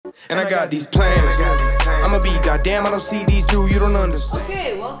And I got these plans. I'ma be goddamn, I don't see these through, you don't understand.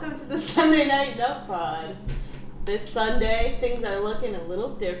 Okay, welcome to the Sunday Night Nut Pod. This Sunday, things are looking a little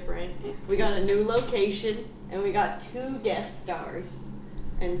different. We got a new location, and we got 2 guest stars.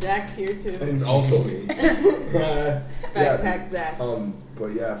 And Zach's here too. And also me. Backpack Zach.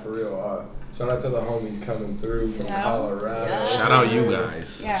 But yeah, for real, shout out to the homies coming through from Colorado. Yeah. Shout out you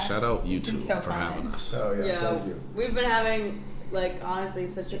guys. Yeah. Shout out you two so for fun. having us. Oh yeah, thank you. We've been having, honestly,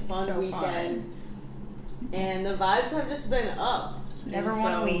 such a fun so weekend. fun. And the vibes have just been up. Never And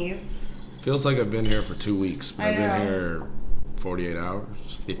want so- to leave. Feels like I've been here for 2 weeks, but I I've been know. here 48 hours,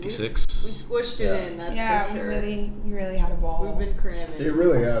 56. We squished it in, that's for sure. we really had a ball. We've been cramming. It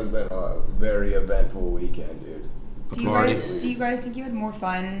really has been a very eventful weekend, dude. A Do you, party. guys, do you guys think you had more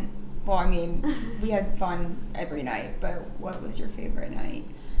fun? Well, I mean, we had fun every night, but what was your favorite night?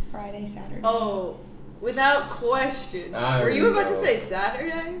 Friday, Saturday? Oh, without question. I Were you about to know. say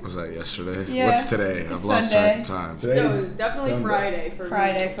Saturday? Was that yesterday? Yeah. What's today? I've It's lost Sunday. track of time. No, Today's definitely Sunday. Friday for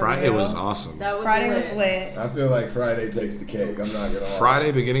Friday me. for Friday real. was awesome. That was Friday lit. was lit. I feel like Friday takes the cake. I'm not gonna lie.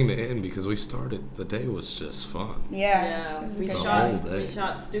 Friday beginning to end because we started. The day was just fun. Yeah, It was a we good shot. whole night. day. We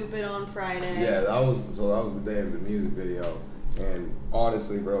shot Stupid on Friday. Yeah, that was the day of the music video. And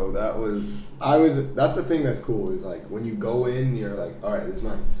honestly, bro, that's the thing that's cool is like when you go in, you're like, all right, this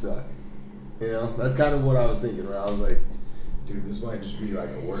might suck. You know, that's kind of what I was thinking. Where I was like, dude, this might just be like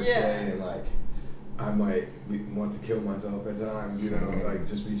a work day, and like I might want to kill myself at times. You know, like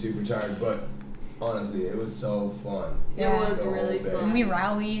just be super tired. But honestly, it was so fun. It Yeah. was The whole really day. fun. And we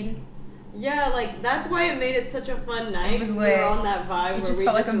rallied. Yeah, that's why it made it such a fun night. It was We lit. were on that vibe It where just we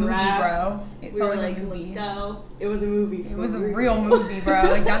felt like just a movie, rapped. bro. It We felt were like like, a let's movie. go. It was a movie. It was a real movie, bro.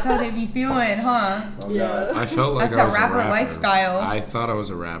 Like, that's how they be feeling, huh? Oh, Yeah. God. I felt like That's I that was rapper a rapper. lifestyle. I thought I was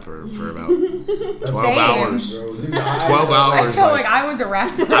a rapper for about That's 12 Same. hours. Bro, dude, 12 I hours. felt like I was a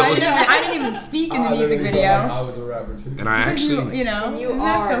rapper. I was- I didn't even speak in the I music literally felt like video. I was a rapper too. And I Because actually, you know, And you isn't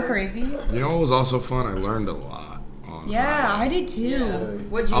that so are. crazy? you know what was also fun? I learned a lot on Yeah, Friday. I did too. Yeah.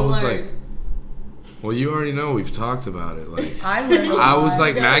 What'd you I was learn? like, well, you already know. We've talked about it. Like, I learned a I lot. was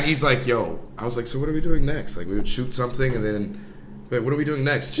like, Maggie's like, yo. I was like, so what are we doing next? Like, we would shoot something and then, wait, what are we doing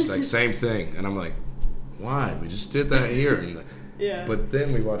next? She's like, same thing. And I'm like, why? We just did that here. And, Yeah. But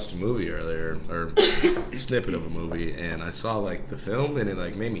then we watched a movie earlier, or a snippet of a movie, and I saw like the film, and it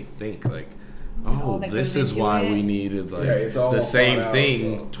like made me think like, oh, All that this goes is into why it. we needed like Yeah, it's all the same thought out,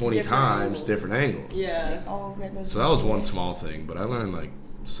 thing bro. 20 Different times, angles. different angles. Yeah. Oh, goodness. So that was one small thing, but I learned like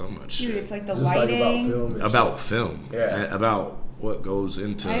so much Dude, shit it's like the Just like lighting. about film. And about film, Yeah. and about what goes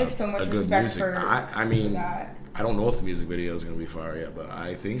into I have so much a good respect music. for I mean, that. I don't know if the music video is gonna be fire yet, but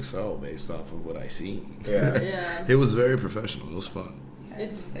I think so based off of what I seen. shit. Yeah. Yeah. It was very professional. It was fun. Yeah,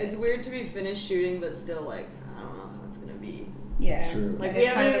 It's weird to be finished shooting, but still like I don't know how it's gonna be. Yeah, It's true. Like that we is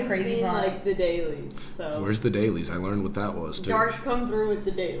haven't kind of even the crazy seen part. like the dailies, so Where's the dailies? I learned what that was too. Darsh come through with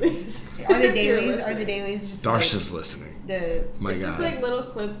the dailies. Are the If you're dailies? Are listening. the dailies just Darsh like is listening. the My It's God. just like little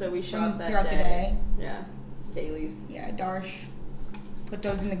clips that we shot that throughout day. the day? Yeah, dailies. Yeah, Darsh. Put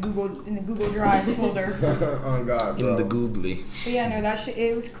those in the Google Drive folder. Oh God, bro. in the googly. But yeah, no, that shit,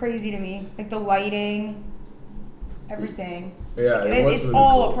 it was crazy to me. Like the lighting, everything. Yeah, It's really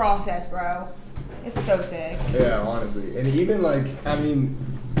all cool. a process, bro. It's so sick. Yeah, honestly, and even like, I mean,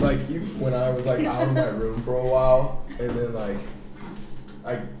 like even when I was like out of my room for a while, and then like,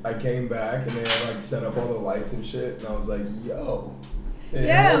 I came back and they had like set up all the lights and shit, and I was like, yo. And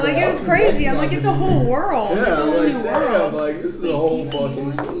Yeah, I was like it was I crazy. I'm like, recognizing it's a whole world. Yeah, It's a whole like new damn, world. like this is a whole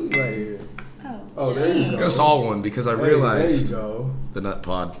fucking scene right here. Oh, there you I go. got all one because I Hey, realized, there you go. the Nut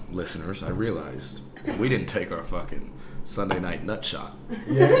Pod listeners, I realized we didn't take our fucking Sunday night nut shot.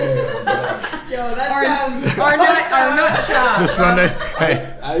 Yeah. Yo, that Our sounds. nut shot. The Sunday,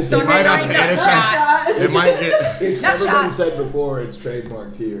 hey, I you said might not night pay nut attention. It might get. it's Nut never shot. been said before. It's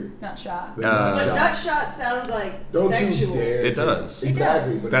trademarked here. Nut shot. The nut But shot. nut shot sounds like Don't sexual. you dare. It does.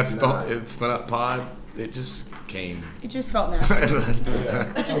 Exactly. It But That's it's not. it's the Nut Pod. It just came. It just felt natural.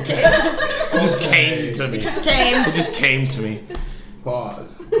 Yeah. It just came. It just came to me. It just came. It just came to me.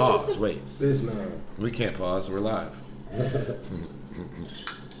 Pause. Pause. Wait. This man. We can't pause. We're live.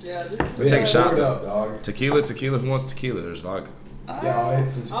 Yeah, this Let's take a shot, Word though. up, dog. Tequila. Who wants tequila? There's vodka. Yeah, I'll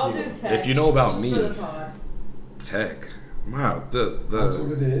hit some tequila. I'll do tech. If you know about just me. for the pod. Tech. Wow. That's what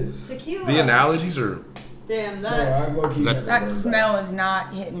The it is. Tequila. the analogies are. Damn Bro, that. I've low-key That- never That heard smell is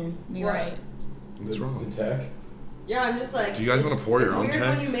not hitting me What? right. What's wrong? The tech. Yeah, I'm just like. Do you guys wanna pour your own It's weird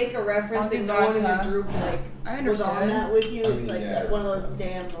tech? when you make a reference I'll and do no one in the vodka. group like I was on understood. that with you. I It's mean, like yeah, that one of it's- those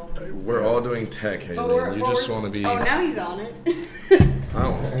damn moments. We're all doing tech, Haley. But And you just want to be. Oh, now he's on it. I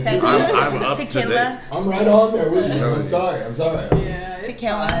don't know. Tequila. I'm up to Tequila. date. I'm right on there with you. Telling I'm you. sorry. yeah. It's to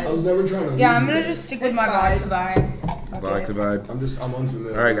kill him. I was never trying to. Yeah, lead I'm gonna you. just stick with It's my fine. vodka vibe. Fuck Vodka it. vibe. I'm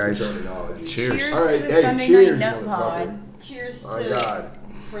unfamiliar. All right, with guys. the terminology. Cheers. Cheers All right, to the hey, Sunday cheers, night nut motherfucker. pod. Cheers My to God.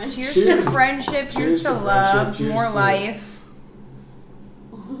 friendship. Cheers, Cheers. to friendship. Cheers, Cheers to to love. friendship, cheers More to- life.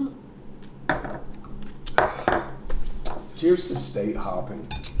 Cheers to state hopping.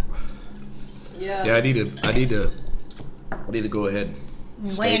 Yeah. Yeah, I need to go ahead.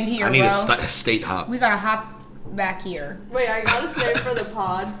 Land here, I need bro. a state hop. We gotta hop back here. Wait, I gotta say for the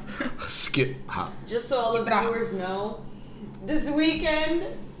pod, Skip hop. just so all the viewers know, this weekend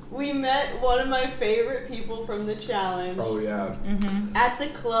we met one of my favorite people from the challenge Oh yeah. at the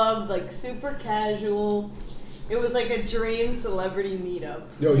club, like super casual. It was like a dream celebrity meetup.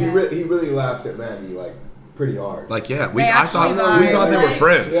 Yo, Yeah. he really laughed at Maggie like pretty hard. Like yeah, They I thought actually we thought they were like-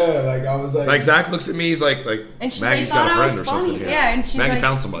 friends. Yeah, like I was like. Like Zach looks at me, he's like And she's Maggie's like, got a thought I friend was or something funny. here. Yeah, and she's Maggie like,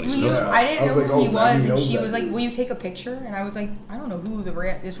 found somebody. will She you- knows Yeah. that. I didn't I know was like, who he oh, Maggie was, and knows she that was like, dude. "Will you take a picture?" And I was like, "I don't know who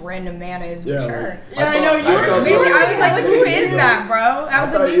this random man is." Yeah, for sure. like, Yeah, I know, you thought- were- thought Maybe you I was like, "Who saying is you that, guys- bro?" I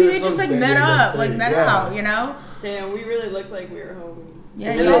was thought like, you maybe was they just from like met San Diego up, State. like met Yeah. out, you know? Damn, we really looked like we were homies. Yeah,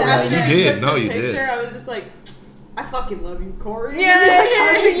 And you then did. after You I did. took No, the you did. picture, I was just like, I fucking love you, Corey.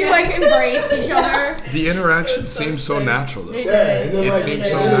 Yeah, you like embraced each other. The interaction It's so seems so sick. natural though. It Yeah, and then It like seems and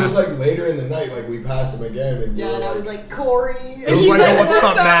so then it was natural. like later in the night, like we passed him again, and Yeah, we were and I like, was like, Corey. It was like, oh, what's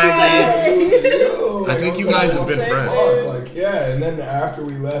up, Maggie? Yo, I think was you like, guys have what been the friends. fuck? Like, yeah, and then after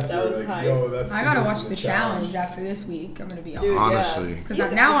we left, That we was were like, hype. yo, that's. I gotta the watch the challenge after this week. I'm gonna be Dude, honest. Honestly. yeah. 'Cause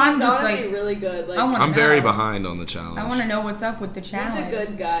He's- now I'm he's just, honestly like, really good. Like, I wanna I'm very know. behind on the challenge. I want to know what's up with the he's challenge. a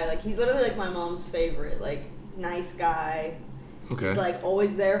good guy. Like, he's literally like my mom's favorite. Like, nice guy. Okay. He's like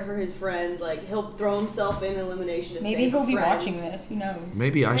always there for his friends. Like, he'll throw himself in elimination to Maybe save he'll a be friend. watching this. Who knows?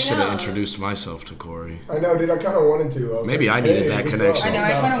 Maybe I I should have know. introduced myself to Corey. I know, dude. I kind of wanted to. I was Maybe like, I needed hey, that what's connection. I up? know. I'm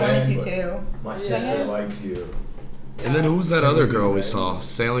I not kind a of wanted fan, to but too. My Yeah. sister likes you. And then who was that other girl we saw?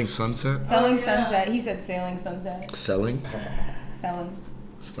 Sailing Sunset? Selling Oh, yeah. sunset. He said sailing sunset. Selling? Selling.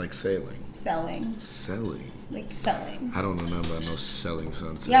 It's like sailing. Selling. Selling. Like selling. I don't know nothing about no selling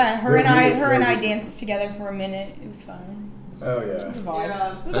sunset. Yeah, her and Wait, I wait. danced together for a minute. It was fun. Oh It yeah, was a vibe.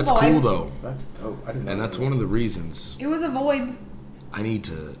 Yeah. It was That's a vibe. cool though. that's dope. I didn't know And that's that. one of the reasons It was a vibe. I need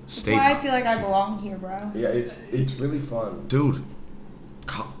to That's stay. why I feel like I belong here, bro. Yeah, it's really fun. Dude,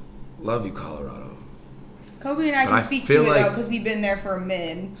 love you, Colorado. Kobe and I But can I speak to feel it though, like- because we've been there for a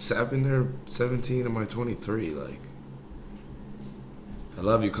minute. I've been there 17 of my 23. Like, I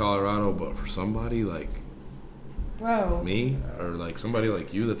love you, Colorado, but for somebody like Bro. me, or like somebody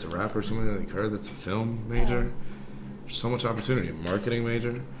like you that's a rapper, somebody like her that's a film major, there's so much opportunity. A marketing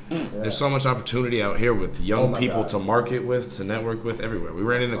major. There's so much opportunity out here with Oh young my people God. to market with, to network with, everywhere. We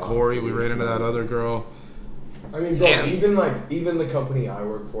ran into Oh, Corey, we ran into that seriously. other girl. I mean, bro, And- even the company I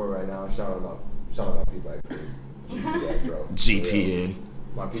work for right now, shout out my people at GPN, bro. GPN.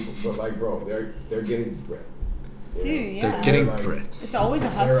 My people, but like, bro, they're getting bread. You Dude, know? yeah. They're getting Like, bread. It's always a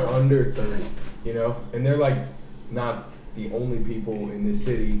They're hustle. under 30, you know, and they're like not the only people in this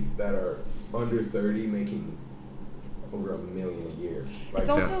city that are under 30 making over $1 million a year. Like, It's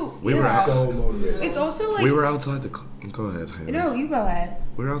also We were yeah. out- so motivated. It's also like We were outside the club. Go ahead. Haley. no, you go ahead.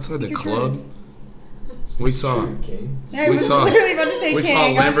 We were outside the Your club. turn. We saw. Truth, King. Yeah, I We was saw- literally about to say we saw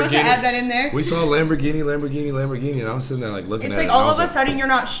King. I was about to Lamborghini. add that in there. We saw Lamborghini, and I was sitting there like looking It's at like it. and all I was of a like- sudden you're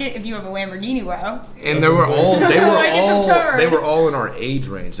not shit if you have a Lamborghini, bro. And they were all Like, it's absurd. they were all in our age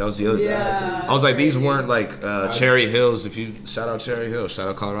range. That was the other side. Yeah. I was like, these weren't like Cherry Hills. If you shout out Cherry Hills, shout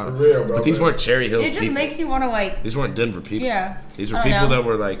out Colorado. For real, bro, But these man. weren't Cherry Hills It just people. makes you want to like, These weren't Denver people. yeah. These were I don't people know. that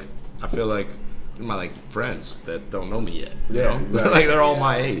were like, I feel like my like friends that don't know me yet. You Yeah, know? exactly. Like they're all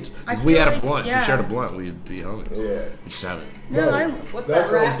my age. I If we feel had a like- blunt, if yeah. we shared a blunt, we'd be homies. Yeah. We just haven't. No, Bro, I- What's that's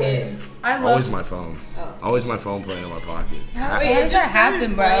that what I'm racket? saying. I love. Always my phone. Oh. Always my phone playing in my pocket. How, Wait, how it does just that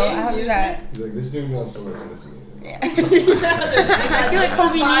happen, started bro? playing How does music? that? He's like, this dude wants to listen to some music. Yeah. I feel like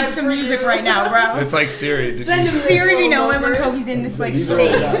Kobe needs some music right now, bro. It's like Siri. Did Send you- him Siri be phone knowing when number. Kobe's in this like He's already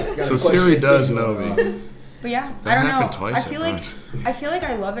state. got a So question Siri to does keep know going me. on. But yeah, That I don't happened know. twice I feel at like mine. I feel like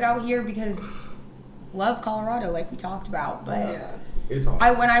I love it out here because love Colorado, like we talked about. But Yeah. It's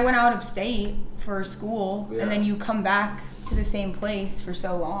hard. when I went out of state for school, Yeah. and then you come back to the same place for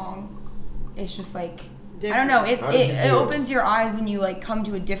so long, it's just like I Different. don't know. It How did you it feel? opens your eyes when you like come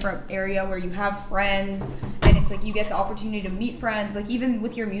to a different area where you have friends, and it's like you get the opportunity to meet friends. Like even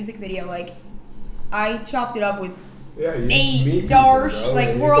with your music video, like I chopped it up with Yeah, you just meet Nate, people, Darsh, bro. like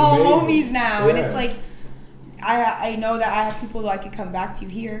It's we're all amazing. homies now, and it's Yeah. like I know that I have people that I could come back to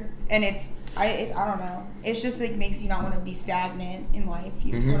here, and it's I don't know. It's just like makes you not want to be stagnant in life.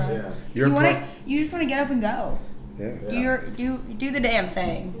 You just want to Yeah. You're you pro- want to you just want to get up and go. Yeah. Do the damn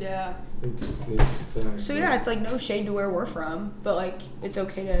thing. Yeah. It's fact. So yeah, it's like no shade to where we're from, but like it's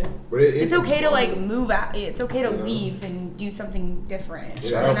okay to But it's okay to like move out. It's okay to You know? leave and do something different.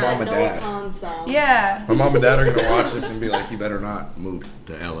 Shout So out not- Mom and No Dad. con song. Yeah. My mom and dad are gonna watch this and be like, "You better not move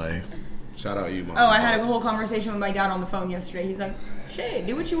to LA." Shout out you, mom. Oh, I had a whole conversation with my dad on the phone yesterday. He's like, "Shit,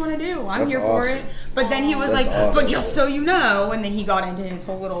 do what you want to do. I'm That's here awesome. for it." But then he was That's like, awesome. "But just so you know," and then he got into his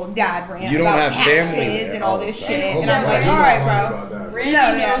whole little dad rant You don't about have family taxes there. and all Oh, this that's shit. awesome. And I'm like, Yeah, "All he's right, bro." Randy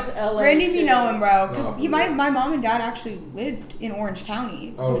knows LA Randy be too. knowing, bro. Because No, my mom and dad actually lived in Orange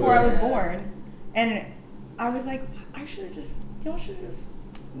County Oh, before I was really? born, and I was like, y'all should have just,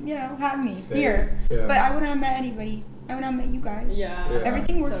 had me Stay. here. Yeah. But I wouldn't have met anybody. I wouldn't have met you guys. Yeah. Yeah.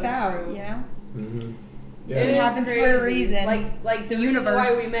 Everything works So out, true. you know. Mm-hmm. It It is happens for a crazy. reason. Like the The reason why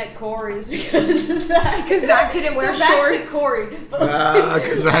universe. we met Corey is because of Zach. 'Cause Zach didn't wear so back to shorts. Corey. But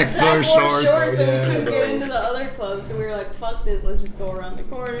 'Cause Zach wore Zach shorts. and Yeah. we couldn't get into the other club, so we were like, "Fuck this, let's just go around the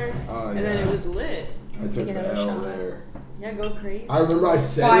corner." Oh, And then yeah. it was lit. I took Take the another L shot. there. Yeah, go crazy. I remember I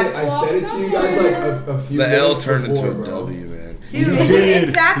said 5 it. I said it to you guys like a few The L minutes turned into before, a bro. W, man. Dude, You and did.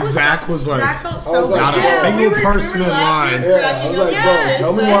 Zach was like, Zach felt I so was like, not a yeah, single we were person in laughing. line. Yeah, I was like, Yes. bro,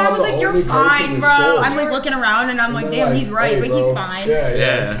 tell me And why I I'm was the like, "You're only person fine, with bro." shorts. I'm like looking around and I'm like, And "Damn, they're he's right, "Hey, but he's bro." fine." Yeah,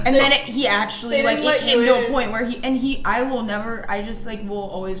 Yeah. And then he actually They like didn't it let came you to a in. point where I will never, I just like will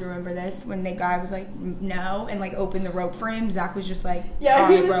always remember this when the guy was like no and like opened the rope for him. Zach was just like, Yeah, "All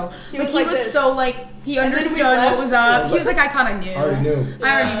he right, was- bro." he Like was he like was this. so like he And then we understood left. what was up. He was like, "I kind of knew." I already knew.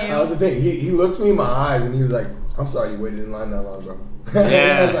 I already That was knew. the thing. He looked me in my eyes and he was like, "I'm sorry you waited in line that long, bro."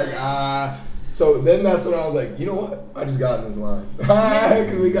 Yeah. I was like, So then that's when I was like, you know what? I just got in this line.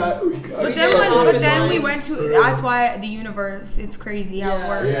 'Cause we got. But We then did when, hop but in then we line. went to. That's why the universe. It's crazy how it Yeah.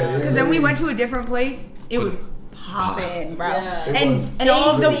 works. Yeah, Because yeah. then we went to a different place. It was popping, bro. Yeah. It And was and all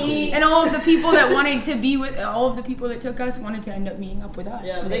of the AC. and all of the people that wanted to be with all of the people that took us wanted to end up meeting up with us.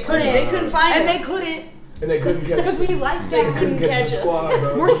 Yeah, And they couldn't find and us. they couldn't And they couldn't catch. because we like They that. couldn't catch catch the us. squad,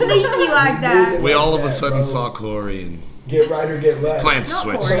 bro. We're sneaky like that. We all of a that, sudden bro. saw Corey and Get right or get left. plans Not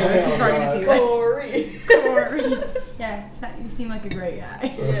switched. Corey. You're probably gonna see that. Corey. Corey. Yeah, you seem like a great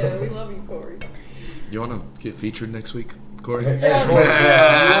guy. Yeah, we love you, Corey. You want to get featured next week, Corey? Hey, Corey,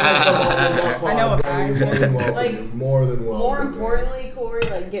 I know a guy. You're more than welcome. Like, You're more than welcome. More man. importantly, Corey,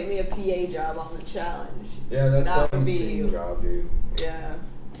 like get me a PA job on the challenge. Yeah, that's that my would be dream you. job, dude. Yeah,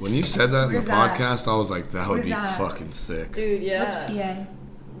 When you said that in the Where's that? podcast, I was like, that would Where's be that? fucking sick. dude. Yeah. What's PA?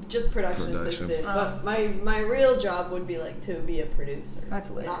 Just production Production. assistant. Oh. But my real job would be like to be a producer. That's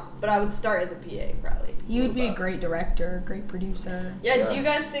lit. But I would start as a PA probably. You would be a great director, great producer. Yeah, Yeah. do you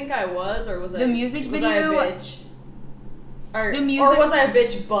guys think I was or was I The music was I a video- bitch? Or, The or music- was I a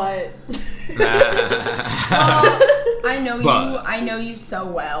bitch but I know But- I know you so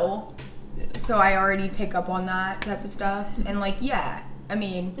well, so I already pick up on that type of stuff. And like, yeah, I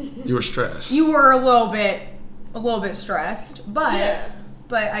mean, You were stressed. you were a little bit stressed, but Yeah.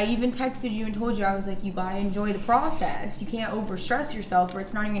 but I even texted you and told you I was like, you gotta enjoy the process. You can't over stress yourself, or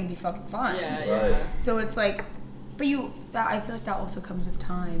it's not even gonna be fucking fun. Yeah, Right. yeah. So it's like, but I feel like that also comes with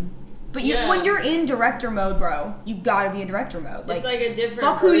time. But Yeah. when you're in director mode, bro, you gotta be in director mode. It's like a different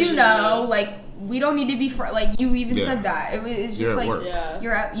fuck who you version know. of- Like we don't need to be like you even Yeah. said that. It's You're just at like work.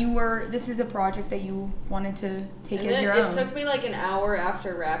 Yeah. this is a project that you wanted to take And as then your it own. took me like an hour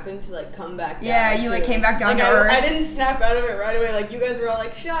after rapping to like come back down. Yeah, you, like, too. came back down like, to earth. I didn't snap out of it right away. Like you guys were all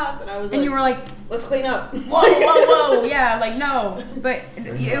like shots, and I was like, and you were like, let's clean up. whoa, whoa, whoa, yeah, like no, but it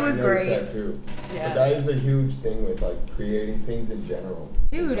was I noticed great, That too. Yeah. But that is a huge thing with like creating things in general.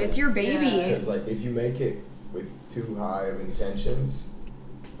 dude. It's your baby. Yeah. Because like if you make it with too high of intentions,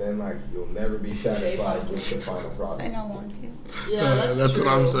 then like you'll never be satisfied with the final product. I don't want to. Yeah, that's what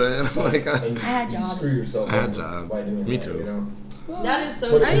I'm true. saying. Like, And I had you job. screw yourself I had up job. by doing Me that, too. You know? That is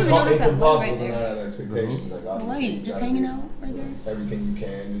so But I didn't true. even notice it's that light impossible right to there. not have expectations. Like The obviously, you light, just gotta hanging do out right there. everything you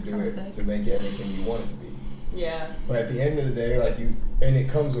can to do Sounds it sick. to make it everything you want it to be. Yeah. But at the end of the day, like and it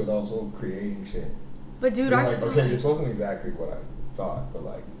comes with also creating shit. But dude, You're I like, feel okay, like, this wasn't exactly what I thought, but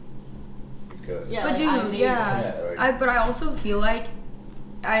like, it's good. Yeah. but like, I dude, made yeah. it. Yeah, like- But I also feel like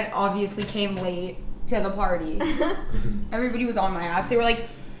I obviously came late to the party. Everybody was on my ass. They were like,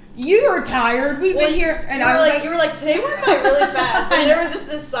 "You were tired. We've been here," and I was like, you were like, today went by really fast, and there was just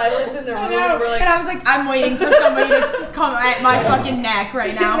this silence in the room. I know. And we're like, And I was like, I'm waiting for somebody to come at my fucking neck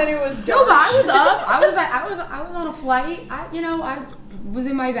right now. And then it was No, but I was dark. up. I was on a flight. I was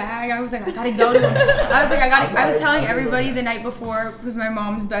in my bag. I was like, I gotta go to. I was telling everybody the night before because my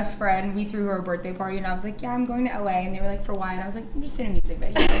mom's best friend. We threw her a birthday party, and I was like, yeah, I'm going to LA, and they were like, for why? And I was like, I'm just in a music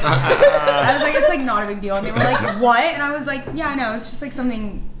video. I was like, it's like not a big deal, and they were like, what? And I was like, yeah, I know. It's just like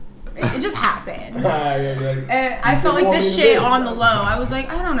something it just happened. And And I felt like this shit on the low. I was like,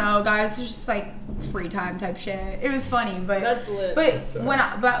 I don't know, guys. It's just like free time type shit. It was funny, but That's lit.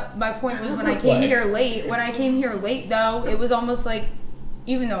 but my point was when I came here late. When I came here late, though, it was almost like,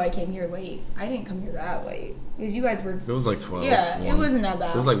 even though I came here late, I didn't come here that late because you guys were. It was like 12. Yeah, 1. it wasn't that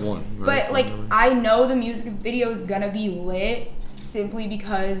bad. It was like 1. But right? like, I know the music video is gonna be lit simply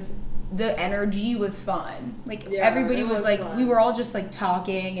because the energy was fun. Like Yeah, everybody it was was like, fun. we were all just like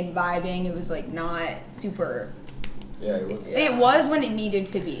talking and vibing. It was like not super. Yeah, it was. It was when it needed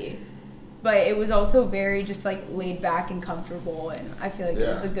to be, but it was also very just like laid back and comfortable. And I feel like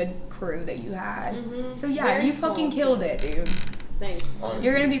it was a good crew that you had. Mhm. So yeah, Very you small fucking team. killed it, dude. Thanks. Honestly.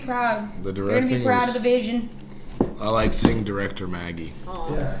 You're gonna be proud. The You're gonna be directing proud was- of the vision. I liked seeing director Maggie.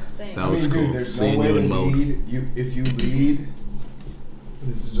 Aw, Yeah. thanks. That was cool. Dude, there's Seeing no way you to in mode. lead. If you lead,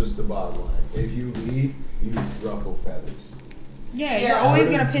 this is just the bottom line. If you lead, you ruffle feathers. Yeah, Yeah. you're always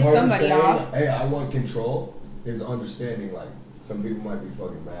Part gonna of- piss part of somebody saying, off. Hey, I want control. Is understanding like some people might be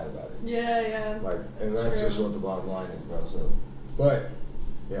fucking mad about it. Yeah. Like, and that's true. just what the bottom line is, bro. So, but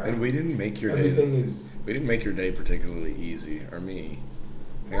yeah, And we didn't make your everything day. is. We didn't make your day particularly easy, or me.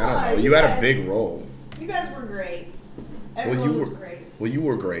 Like, No, I don't know. you You had a guys- big role. You guys were great. Well, Everyone you was were. great. Well, you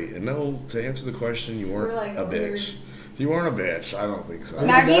were great. And no, to answer the question, you weren't We're like a over here. bitch. You weren't a bitch. I don't think so. I mean,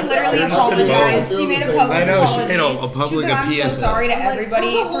 Maggie that's- literally I understand apologized. both. She made a I public I know, she apology. made a She public was like, I'm so PSA. sorry to I'm like, everybody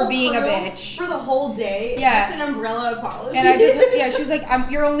told the for whole being a crew bitch. for the whole day. Yeah. Just an umbrella apology. And I just, yeah, she was like,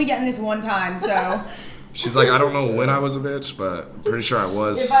 you're only getting this one time, so. She's like, I don't know when I was a bitch, but I'm pretty sure I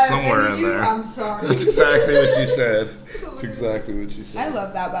was If I somewhere offended in you, there. I'm sorry. That's exactly what she said. That's exactly what she I said.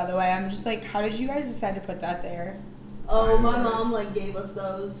 love that, by the way. I'm just like, how did you guys decide to put that there? Oh, my mom like gave us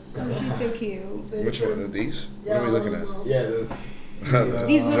those. Oh, she's so cute. Which one are these? Yeah, What are we looking those at? little- Yeah,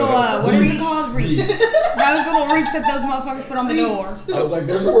 These little, what are they called? Reefs. That was the little reefs that those motherfuckers put on the door. I was like,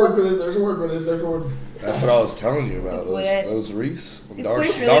 there's a word for this. There's a word for this. There's a word. That's what I was telling you about. It's lit. Those wreaths. This Darsh,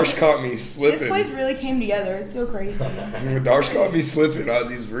 place really- Darsh caught me This slipping. place really came together. It's so crazy. Darsh caught me slipping on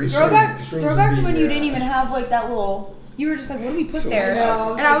these wreaths. Throwback Shrooms to would when be, you yeah. didn't even have like that little. You were just like, what do we put So there?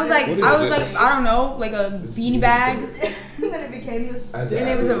 sad. And I was like, What is this? I don't know, like a This beanie is bag. And then it became this. As And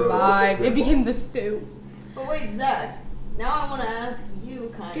it was a vibe. It became the stew. But wait, Zach. Now I want to ask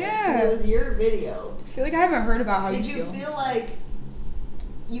you, kind of. 'cause Yeah. It was your video. I feel like I haven't heard about how Did you you feel like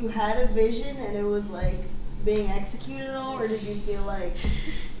you had a vision and it was like being executed all, or did you feel like?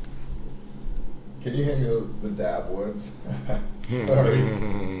 Can you hand me the dab words? Sorry.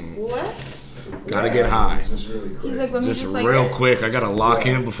 What? Gotta get high. It's just really quick. He's like, let me Just just like. real quick, I gotta lock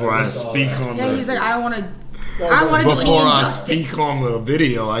Yeah, in before I I just saw speak that. on Yeah, the. he's like, I don't want to. No, I don't want to do any Before I injustice. speak on the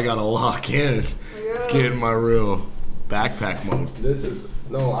video, I gotta lock in. Get in my real backpack mode. This is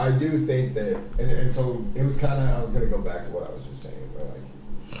no. I do think that, and so it was kind of. I was gonna go back to what I was just saying, but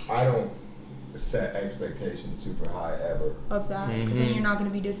like, I don't set expectations super high ever. Of that, because then you're not going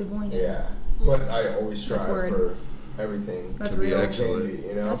to be disappointed. Yeah, but I always That's strive word. for everything That's to be real. okay, Excellent.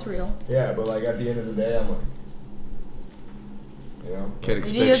 you know. That's real. Yeah, but like at the end of the day, I'm like, you know. Can't It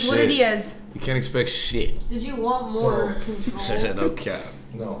expect is shit. what it is. You can't expect shit. Did you want more control No cap.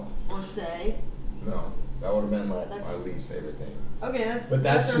 No, or say? no, that would have been like my That's- least favorite thing. Okay, that's But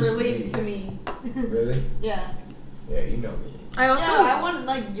that's a just relief me. to me. Really? Yeah. Yeah, you know me. I also. Yeah, I wanted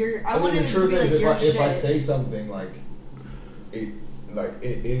like your. I I mean, wanted the it to truth be is, like your if I shit. say something like it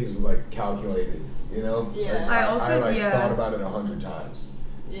is like calculated, you know. Yeah. Like, I also- I like yeah. thought about it 100 times,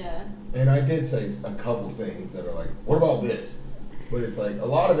 Yeah. and I did say a couple things that are like, what about this? But it's like a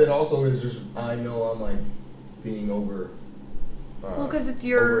lot of it also is just I know I'm like being over. Well, because it's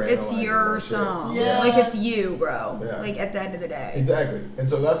your overanalyzing my shit. song. Yeah. Like it's you, bro. Yeah. Like at the end of the day. Exactly, and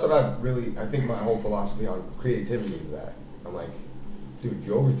so that's what I think my whole philosophy on creativity is that I'm like, dude, if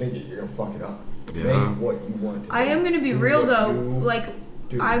you overthink it, you're gonna fuck it up. Yeah. Make what you want to. I am gonna be Do real what though. you Like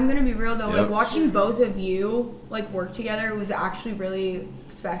do. I'm gonna be real though. Yep. Like watching both of you like work together was actually really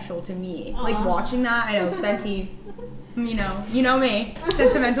special to me. Like Aw. watching that. I know Senti. You know me,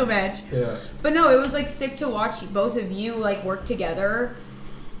 sentimental bitch. Yeah. But no, it was like sick to watch both of you like work together.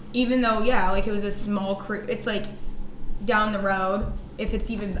 Even though, yeah, like it was a small crew. It's like down the road. If it's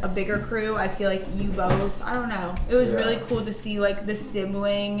even a bigger crew, I feel like you both. I don't know. It was Yeah. really cool to see like the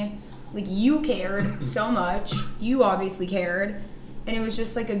sibling. Like you cared so much. You obviously cared, and it was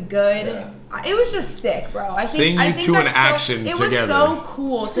just like a good. Yeah. It was just sick, bro. I think Seeing I you think two in that's action It was together. so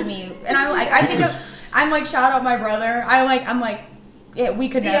cool to me, and I think Because- I'm like shout out my brother. I'm like Yeah, we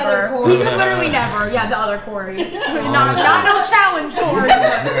could The never. other Corey. We could literally never. Yeah, the other Corey. not no challenge Corey.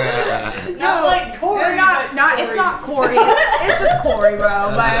 Not like Corey. Not. It's not Corey. It's just Corey, bro.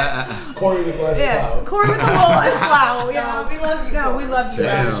 But Corey with less clout. Corey with a little less clout. Yeah, we love you. No, we love you.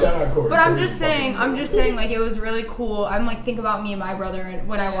 Damn. Shout out Corey. But I'm Corey's just saying, like, it was really cool. I'm like, think about me and my brother and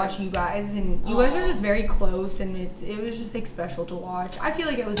when I watch you guys, and you guys are just very close, and it was just like special to watch. I feel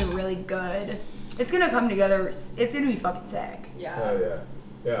like it was a really good. It's gonna come together. It's gonna be fucking sick. Yeah. Oh yeah.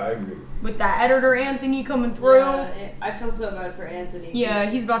 Yeah, I agree. With that editor Anthony coming through. Yeah, I feel so bad for Anthony. Yeah,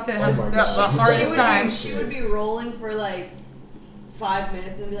 he's about to have my the God. hardest time. She would be rolling for like 5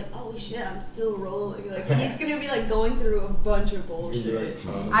 minutes and then be like, oh shit, I'm still rolling. Like he's gonna be like going through a bunch of bullshit.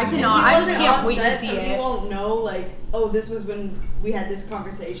 I And cannot. he I just wasn't can't on wait to set, see so He it. won't know like, oh, this was when we had this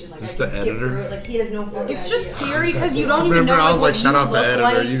conversation. Like Is I this can the skip editor? through it. Like he has no fucking It's idea. just scary because you don't even Remember, know I was what like, shout you out the look editor,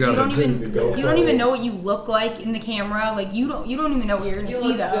 like. you You gotta don't do even the GoPro. you don't even know what you look like in the camera. Like you don't even know what you're gonna You see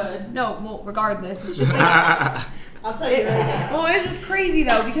look though. good. No, well, regardless, it's just like. I'll tell you right now. Well, it's just crazy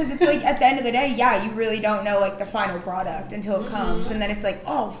though because it's like at the end of the day, yeah, you really don't know like the final product until it comes, and then it's like,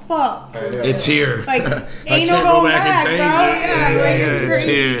 oh fuck, It's here. like I ain't can't no go going back and change bro. it. Yeah, like, It's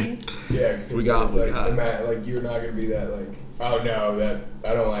crazy. here. Yeah, 'cause We got- it's we like, got. like you're not gonna be that like. Oh no, that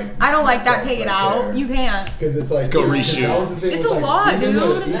I don't like. I don't like that. Take it out. You can't. Because it's like. go dude, reshoot. that was the thing It's with, a like, lot, even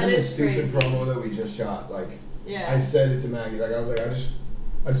dude. Even That the is stupid crazy. promo that we just shot, like. Yeah. I said it to Maggie, like I was like, I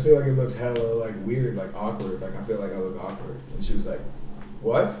just feel like it looks hella like weird, like awkward. Like I feel like I look awkward, and she was like,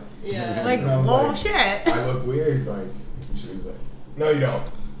 "What?" Yeah. Like And I was like, bullshit. I look weird, like. And she was like, "No, you don't."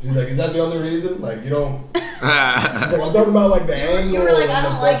 She's like, "Is that the only reason? Like you don't?" She's like, "I'm talking about like the angle." You were like, I and the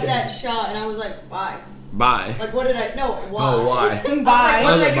don't like fucking- that shot, and I was like, why? Bye. Like, what did I? No, why? Oh, why? I was like, Bye.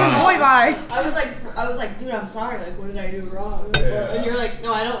 what did I do Bye. Boy, wrong? bye. I was like, dude, I'm sorry. Like, what did I do wrong? Yeah. And you're like,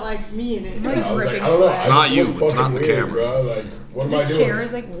 no, I don't like me in it. Like, I was like, dripping I don't know. sweat. It's I not just you, look it's not fucking the weird, camera. Bro. Like, what am I This doing? chair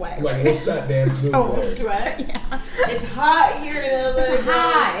is like wet. Like, what's that dance So move? It's there? sweat. Yeah. It's hot here in LA. It's bro.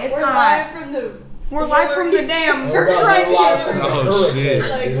 hot. It's We're hot. live from the. We're live from the damn Oh, God, we're live trenches. from the Oh, hurricane, shit.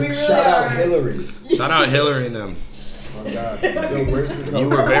 Like, dude. we really Shout out are. Hillary. Shout out Hillary and them. Oh God. Yo, where's the You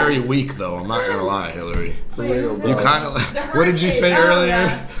were very weak though. I'm not gonna lie, Hillary. For real, bro. You kind of. The What did you say hurricane. Oh, earlier?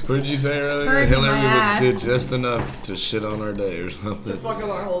 yeah. What did you say earlier? Hurricane Hillary my ass. did just enough to shit on our day or To something. fuck up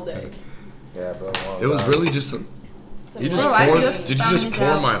our whole day. Yeah, bro. It was really just. So You just Bro, I poured. just Did you found just this pour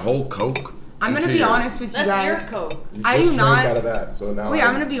out. my whole Coke? I'm gonna into be your- honest with you That's your guys. Coke. You I just do drank not- out of that, so now. Wait,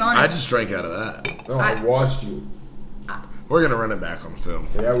 I'm gonna be honest. I just drank out of that. No, I watched you. We're gonna run it back on film.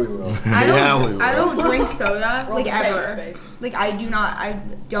 Yeah, we will. I Yeah, we don't. I will. don't drink soda Roll like the ever. tapes, babe. Like I do not. I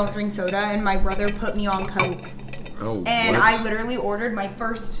don't drink soda, and my brother put me on Coke, Oh, and what? I literally ordered my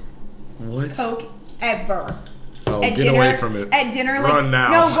first What? Coke ever. Oh, At get dinner, away from it. At dinner, like Run now.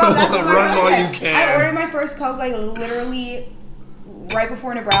 No, bro, that's what my Run brother while said. you can. I ordered my first Coke like literally right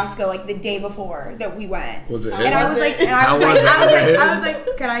before Nebraska, like the day before that we went. Was it And hit? I was like, and I How was was like, it? I was Was it like, hit? I was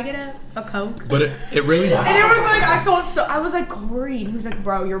like, can I get a Coke? But it really. And it was like I felt so. I was like Corey, and he was like,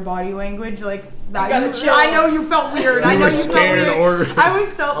 "Bro, your body language, like that. gotta You, chill. I know you felt weird. I You know were you felt scared weird. to order. I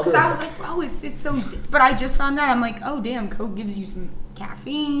was so because I was like, bro, it's so. But I just found out. I'm like, oh damn, Coke gives you some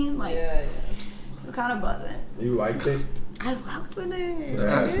caffeine. Like, Yeah, so kind of buzzing. You liked it? I fucked with it.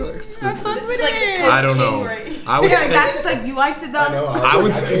 Yeah, I feel like it's I good. fucked This with is like the it. Coke I don't king know. right I would Yeah, say. exactly. It's like you liked it though. I know. I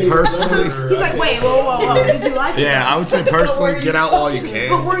would say can't even personally- remember. He's like, wait, whoa, did you like it? Yeah, I would say personally, get out while you But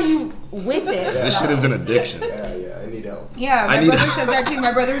can. were you with it? This shit is an addiction. Yeah, I need help. Yeah, my I need- brother said that too.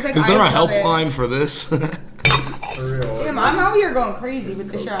 My brother was like, Is there a I love it. helpline for this? For real. Damn, I'm out here going crazy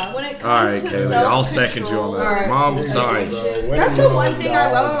with the shots. When it comes All right, to Kaylee, I'll second you on self-control, that. Alright. Mom, I'm sorry. That's the one thing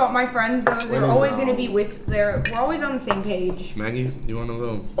I love about my friends, though, is they're Women always know. gonna be with we're always on the same page. Maggie, you want to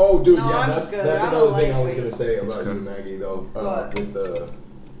go? Oh, dude, No, yeah, I'm that's good. that's I'm a another thing I was lightweight. gonna say about It's you, good. Maggie. Though, What? with the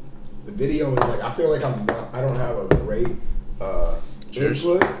video is like, I feel like I don't have a great Cheers.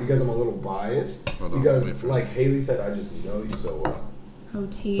 input because I'm a little biased. Hold on, Because wait for like Haley said, I just know you so well.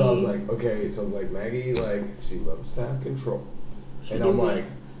 OT. So I was like, okay, so like Maggie, like she loves to have control, She and do I'm be. like,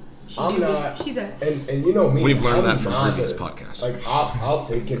 I'm not. She's a. And you know me. We've learned I'm that from not previous the- podcasts. Like I'll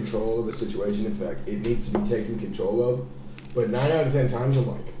take control of a situation if like it needs to be taken control of, but 9 out of 10 times I'm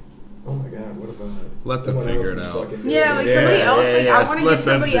like, oh my god, what if Let them someone figure else it is out. fucking doing Yeah, it? like Yeah, somebody else. yeah, Like yeah, I want to let get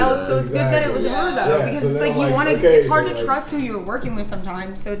them somebody do else, that. so it's good that it was her though, Yeah, because so it's then like I'm you like, want to. okay, It's hard so to like- trust who you're working with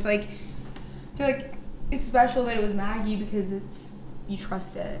sometimes. So it's like, I feel like it's special that it was Maggie because it's you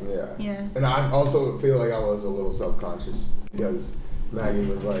trust it. Yeah. Yeah. And I also feel like I was a little self-conscious because Maggie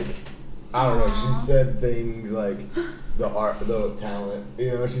was like, I don't know. She said things like the art, the talent.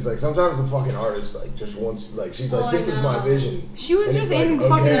 You know, she's like sometimes the fucking artist like just wants like she's like this is my vision. She was And just it's in like,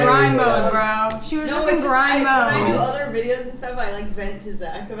 fucking okay, grind but, mode, like, bro. She was No, just it's in grind When I do mode. other videos and stuff, I like vent to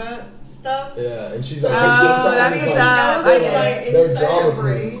Zach about stuff. Yeah, and she's like, Oh, sometimes that's it's tough. That was I like get my it. they're insider drama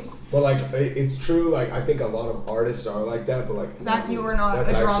brain. queens. But like it's true, like I think a lot of artists are like that, but like Zach, you are not that's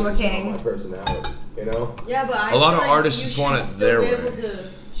a drama actually not king. my personality, you know? Yeah, but I A lot feel of like artists you just should want it still their be way. able to.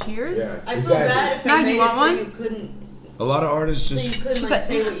 Cheers. Yeah, I feel exactly. bad if I Maggie, made want it so one? you couldn't, A lot of artists so just you couldn't She's like like-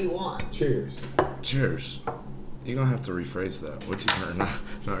 say what you want. Cheers. cheers. You're gonna have to rephrase that. What'd you or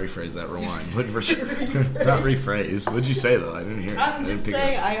not rephrase that? Rewind. Not rephrase. What'd you say though? I didn't hear. I'm I just didn't pick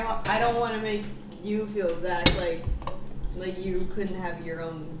it saying up. I don't want to make you feel Zach like you couldn't have your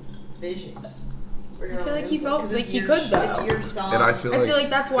own vision. Or your I feel own like he input, felt 'cause like it's he your could, sh- though. It's your song. And I feel like, I feel like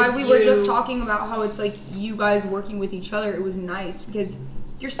that's why It's we were just you. talking about how it's like you guys working with each other. It was nice because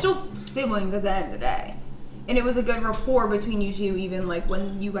you're still siblings at the end of the day. And it was a good rapport between you two, even like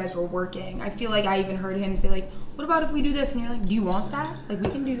when you guys were working. I feel like I even heard him say like, what about if we do this? And you're like, do you want that? Like, we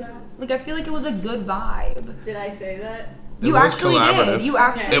can do that. Like, I feel like it was a good vibe. Did I say that? You was actually did. collaborative. You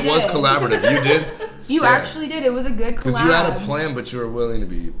actually It did. was collaborative. You did. You Yeah. actually did. It was a good collab. Because you had a plan, but you were willing to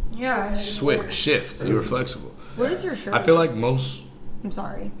be Yeah. shift. You were flexible. What is your shirt? I feel like most. I'm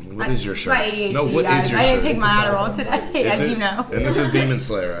sorry. What is your shirt? My ADHD, No, what is guys. your I didn't shirt? take It's my a Adderall jacket. today, Is as it? you know. And this is Demon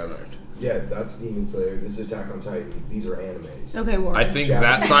Slayer. I learned. Yeah, that's Demon Slayer. This is Attack on Titan. These are animes. Okay, Warren. I think Japanese.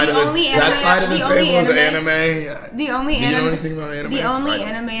 that side of The it. only That anime- side of the the only table is anime- anime. The only Do you know anime, anything about anime? the only Side-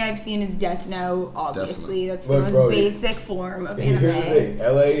 anime I've seen is Death Note. Obviously, that's the Look, most bro, basic form of Here's the anime. thing.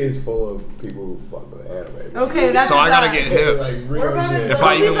 LA is full of people who fuck with anime. Okay, that's So I gotta what's get up. hip. Like real We're about to shit. go- If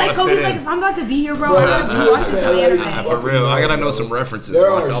I even Kobe's like, want to Kobe's fit like, in. if I'm about to be here, bro, Bro, I gotta be watching some LA anime. For real, I gotta know some references. There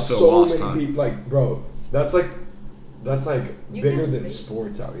or are I'll feel so lost many on. people. Like, bro, that's like You bigger can than be-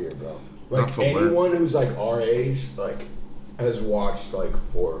 sports out here, bro. Not Like for work. anyone who's like our age, like has watched like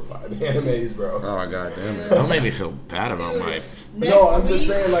 4 or 5 animes, bro. Oh god damn it! Don't make me feel bad about my. No, I'm just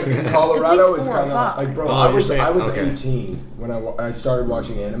saying, like in Colorado, it's 4 or kind of 5. like, bro. Oh, I you're was saying- okay. 18 when I started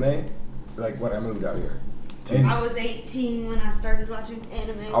watching anime, like when I moved out here. And I was 18 when I started watching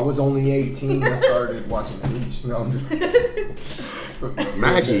anime. I was only 18 when I started watching Bleach. No, I'm just.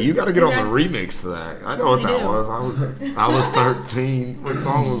 Maggie, you gotta get on Yeah. the remix to that. I know what Sure that we do. was. I was 13. What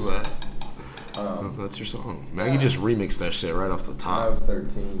song was that? Um, That's your song. Maggie just remixed that shit right off the I top. was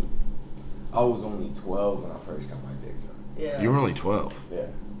 13. I was only 12 when I first got my dick sucked. Yeah. You were only 12. Yeah.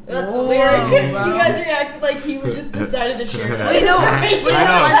 That's Whoa, the lyric. wow. You guys reacted like he was just decided to share it. Wait, no, I I'm being know.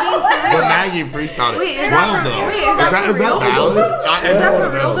 serious. But Maggie freestyled it. Wait, is 12 that for- though. wait, is that is for real? valid? Is that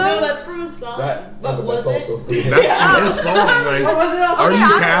for real, though? No, that's from a song. but was that's it? also free. That's his song. Like, Or was it also are you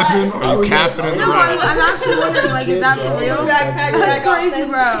Okay, capping? Are you capping in the No, I'm rap? actually wondering, like, is that for It's real? backpack, That's back crazy,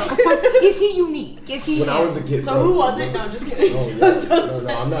 bro. Is he unique? Is he When I was a kid, So bro, who was it? No, I'm just kidding. Oh, yeah. Don't No,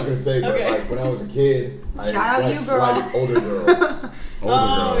 say. I'm not gonna say, but Okay. like when I was a kid, I Shout out like, you, girl. liked older girls. Older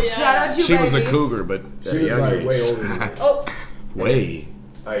Oh, girls. yeah. Shout out you, She was a baby. cougar, but She at a was young like age. way older than me. Oh, Way.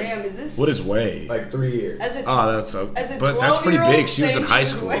 Like, damn! Is this What is way? like 3 years. as a Oh, that's okay. as a But that's pretty 12-year-old big. She was in saying high she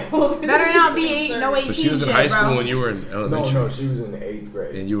was school. way older than Better me not is be absurd. 8, no So she was in 18 high shit, school bro. when you were in No, elementary. no, she was in 8th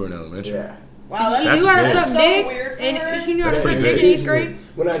grade. And you were in elementary. Yeah. Wow, She that's knew how to big. suck so dick, weird for and her. she knew how to That's suck pretty dick big. in 8th grade.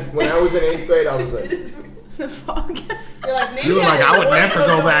 When I was in 8th grade, I was like, The fuck? You're like, maybe You were like, I would never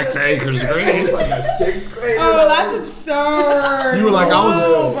go to back to sixth Acres grade. I was Grade. like a 6th grade. Oh, that's absurd. You were like, I was.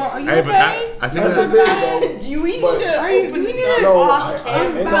 Whoa, bro, are you Hey, but okay? I think That's the that. thing, bro. Do we need But- to Are you- open we this need up to- No, off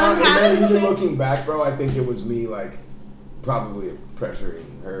and camera? then even looking back, bro, I think it was me like probably pressuring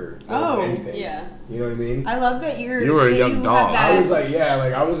her more Oh, than anything. yeah. You know what I mean? I love that you're. You were a that young you have dog. that- I was like, yeah,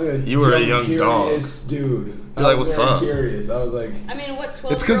 like I was a You were a young curious dude. You're I like, was what's very up? Curious. I was like, I mean, what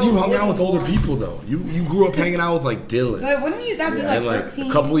 12? It's because you hung out with older people, though. You grew up hanging out with like Dylan. But wouldn't you? That'd be Yeah. And like like 13.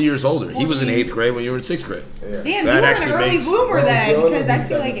 a couple of years older. He was in 14. 8th grade when you were in 6th grade. yeah. Damn, So you that were an actually early makes- bloomer Well, then, Dylan was because in I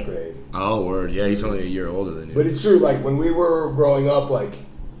feel 7th like. grade. Oh, word. Yeah, he's only a year older than you. But it's true, like when we were growing up, like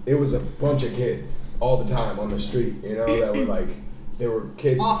it was a bunch of kids all the time on the street, you know, that were like they were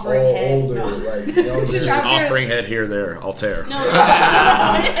kids Offering all head, older, no. like younger. Just Just out there- offering head here, there, Altair. No.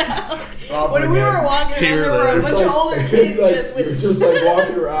 When we were walking around, Here, there were a there. bunch of older it's kids like, just you're with. just like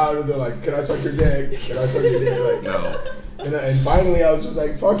walking around and they're like, "Can I suck your dick? Can I suck your dick?" Like, No. and finally, I was just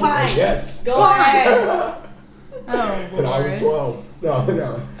like, "Fuck it, Fine. like, yes." Go ahead. Oh, And I was Lord. 12.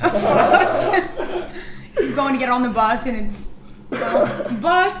 No. He's going to get on the bus and it's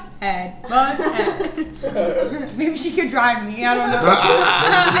bus head. Maybe she could drive me. I don't know.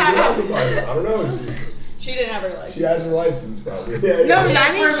 I don't know. She didn't have her license. She has her license, probably. Yeah, No, yeah.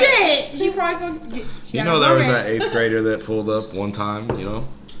 I mean shit. She probably fucking. You know there was that 8th grader that pulled up one time, you know?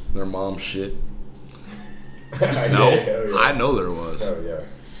 their mom shit. Yeah, No, hell yeah. I know there was. Hell yeah.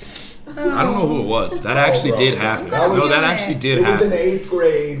 I don't know who it was. That actually bro. did happen. That was- No, that actually did It was in happen. 8th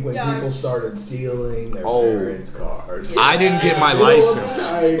grade when Yeah. people started stealing their Oh. parents' cars. I didn't get my Middle of the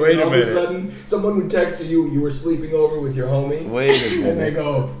license. night, Wait a all minute. Of a sudden, someone would text you were sleeping over with your homie. Wait a And they minute.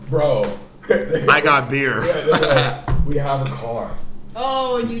 go, bro. I got beer. Yeah, they're like, we have a car.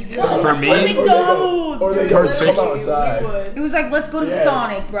 Oh, and you For me? Or they go, come outside. It was like, let's go to Yeah.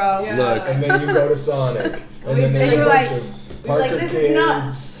 Sonic, bro. Yeah. Look. And then you go to Sonic. And then And there's you're a bunch like- of You're Parker like, this kids. is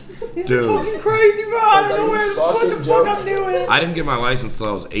nuts. This Dude. is fucking crazy, bro. I don't know Like, what the fucking fuck joke. I'm doing. I didn't get my license till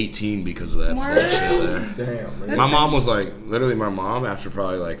I was 18 because of that Word. bullshit there. Damn, man. My mom was like, literally my mom, after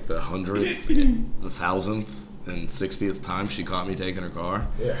probably like the 100th, the 1000th, and 60th time she caught me taking her car.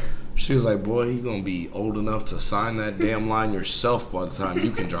 Yeah. She was like, boy, you gonna be old enough to sign that damn line yourself by the time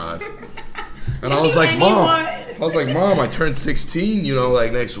you can drive. And I was like, Mom, I turned 16, you know,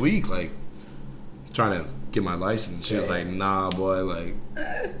 like next week, like trying to get my license. She was like, nah, boy, like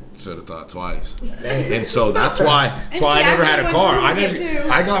should have thought twice. And so that's why I never had a car.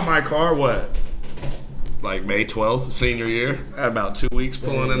 I got my car like May 12th, senior year. I had about 2 weeks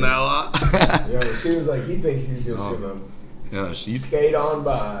pulling in that lot. Yo, she was like, he thinks he's just gonna Yeah, she. skate on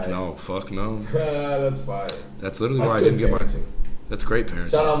by. No, fuck no. That's fine. That's literally That's why I good didn't get my. parenting. That's great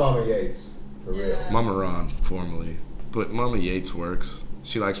parenting. Shout out Mama Yates. For real. Yeah. Mama Ron, formerly, but Mama Yates works.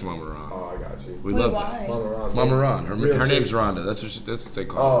 She likes Mama Ron. Oh, I got you. We Wait, love why? that. Mama Ron. Mama Ron. Her Real name's shit. Rhonda. That's what they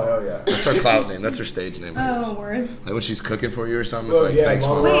call Oh, her. hell yeah. That's her clout name. That's her stage name. Oh, word. Like when she's cooking for you or something, Look, it's like, yeah, thanks,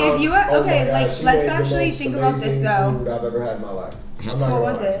 Mama Mama. Wait, Ron. if you had- Oh okay, my like, God, she let's made the actually most think about this, amazing though. Food I've ever had in my life. I'm not What gonna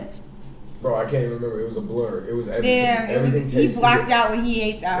was lie. it? Bro, I can't even remember. It was a blur. It was everything. Damn, it was. Everything He tasted blacked good. out when he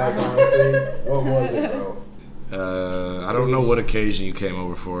ate that. Like honestly, what was it, bro? I don't know what occasion you came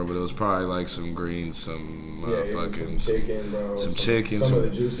over for, but it was probably like some greens, some Yeah, it was fucking some chicken, bro. some chicken, Some some- of the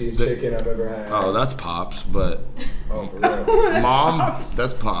juiciest the- chicken I've ever had. Oh, that's Pops, but Oh, for real. Mom,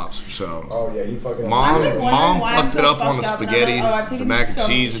 that's Pops for sure. Oh yeah, he fucking. Mom, I've been wondering Mom why I'm fucked so it up on the fucked up, and I'm spaghetti, like, oh, I've the taken mac and so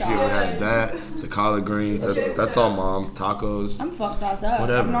many cheese. If you ever had shots. that, the collard greens. That's all Mom. Tacos. I'm fucked ass up.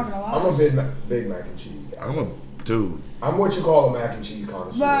 Whatever. I'm not gonna lie. I'm a big mac and cheese guy. I'm a dude. I'm what you call a mac and cheese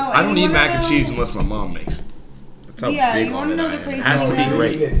connoisseur. Bro, I don't you eat wanna mac and know- cheese unless my mom makes it. That's how Yeah, big you on wanna it know I the am. It crazy has to thing be about We're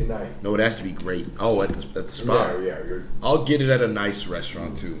eating great. it tonight. No, it has to be great. Oh, at the spot. Yeah, you're. I'll get it at a nice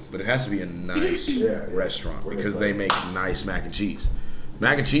restaurant too, but it has to be a nice Yeah. restaurant Where because it's they like- make nice mac and cheese.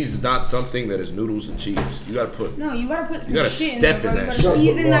 Mac and cheese is not something that is noodles and cheese. You gotta put. No, you gotta put some gotta shit step in in there, bro. that You gotta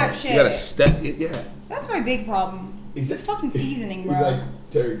shit. season that shit. You gotta step it. Yeah. That's my big problem. He's It's fucking seasoning, bro. He's like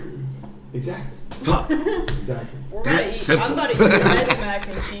Terry Crews. Exactly. Fuck. Exactly. We're That gonna eat, simple. I'm about to eat this mac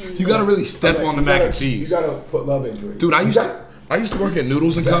and cheese. You gotta really step Like, on the you mac gotta- and cheese. You gotta put love into it. Dude, I You used gotta- to work at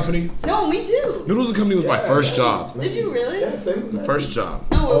Noodles and Company. No, me too. Noodles and Company was my Yeah, first yeah. job. Did you really? Yeah, same with Maggie. First job.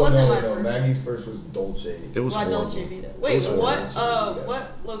 No, it Oh, wasn't no, my no. first. Maggie's first was Dolce. It was La horrible. Dolce Vita. It Wait, was what? horrible.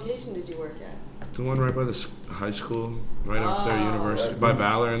 What location did you work at? The one right by the high school, right upstairs, Oh. University, by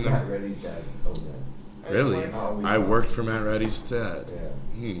Valor in there. Matt Reddy's dad. Oh, yeah. Really? I didn't work. always I thought- worked for Matt Reddy's dad.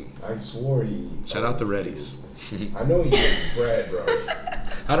 Yeah. Hmm. I swore he. Shout out the Reddys. I know he gets bread, bro.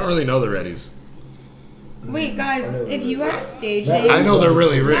 I don't really know the Reddys. Wait, guys, I know if that. you had a stage That- name, I know they're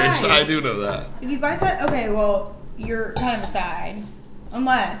really rich. Nice. I do know that. if you guys had, okay, well, you're kind of aside,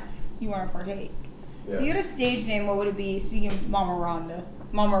 unless you want to partake. Yeah. If you had a stage name, what would it be? Speaking of Mama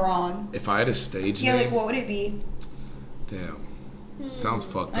Ron. If I had a stage Yeah, name, like what would it be? damn, sounds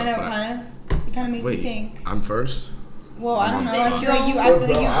fucked up. I know, but kind of. It kind of makes you Wait, think. I'm first. Well, I don't know. I feel like you. I Bro, feel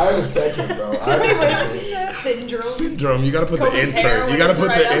like you. I have a second, bro. I have a second. Syndrome. Syndrome. You gotta put the Cody's hair insert. You when gotta it's put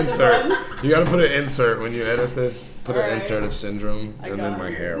right the up the insert. bun. You gotta put an insert when you edit this. Put an Alright. insert of syndrome, I and then got my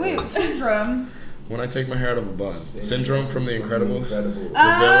it. hair. Wait, syndrome. When I take my hair out of a bun. Syndrome from The Incredibles. Incredibles.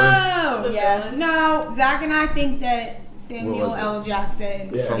 Oh, The yeah. villain? No, Zach and I think that What Samuel was it? L.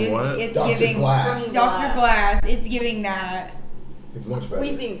 Jackson Yeah. From is. what? It's Dr. giving Glass. From Dr. Glass. It's giving that. It's much better.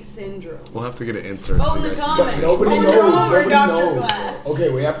 We think syndrome. We'll have to get an insert. Vote so in you the guys can comments. get Nobody Syndrome knows. or Nobody Dr. knows. Glass? Okay,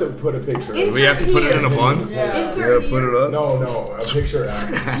 we have to put a picture. Insert Do we have to put it in a bun? Yeah. You Insert gotta put it up. No, a picture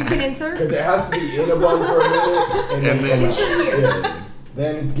after. You can insert. Because it has to be in a bun for a minute, and And then- yeah.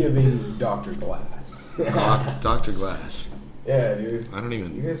 Then it's giving Dr. Glass. Dr. Glass. Yeah, dude. I don't You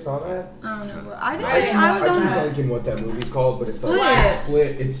even. guys saw that? I don't know. But I I was keep I keep on. blanking what that movie's called, but it's Split. like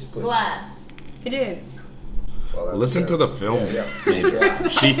Split. It's Split. Glass. It is. Well, that's Listen to the embarrassing. film. Yeah,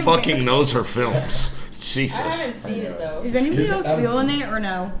 She fucking knows her films. I Jesus. haven't seen it though. Is anybody Yeah, else I was- feeling it or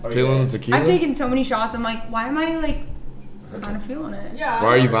no? Oh, Feeling yeah. the tequila? I've taken so many shots. I'm like, why am I like kind of feeling it? Yeah. Why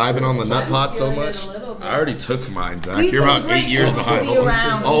are you vibing on the nut pot so feeling it much? a little bit. I already took mine, Zach. Please You're about don't 8 years break behind. me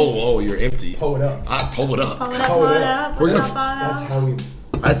around. Oh, you're empty. Pull it up. Pull it up. Pull it up, Hold pull it up. up, pull it We're up, just- pull it That's up. how we.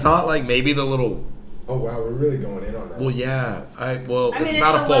 I thought like maybe the little. Oh wow, we're really going in on that. Well, yeah. I mean, it's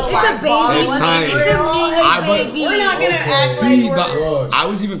not a full little pack. It's a baby. It's tiny. It's a baby. We're not gonna act See, like but we're. I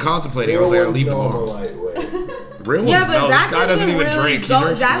was even contemplating. I was like, I leave them on. Real ones, Yeah, but no. Zach This guy doesn't has been even really drink. He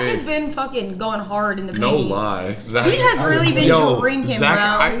drinks Zach for me. has been fucking going hard in the paint. No lie. Zach, He has really been drinking, Zach, bro.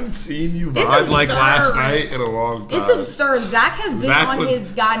 I ain't seen you It's vibe like absurd. last night in a long time. It's absurd. Zach has been Zach on was- his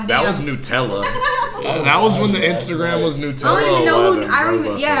goddamn. That was Nutella. That was when the Instagram was Nutella. I don't even know. 11, I don't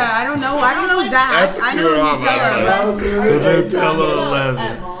even. Yeah, I don't know. I don't know Zach. That's what I you know were on Nutella. last night. Are you guys Nutella talking about 11.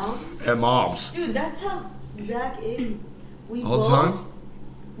 at mom's? At mom's. Dude, that's how Zach is. We All the both, time?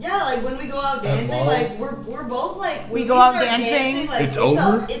 Yeah, like when we go out dancing, mom's? like we're both like when We go out start dancing? like, It's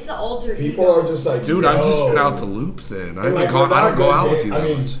over? It's an alter People ego. are just like, Dude, yo. I've just been out the loop then. I And, like, don't without go out going with you I that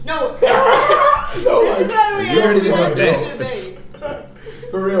mean, much. No, No, this is why we you already have know that that. debate.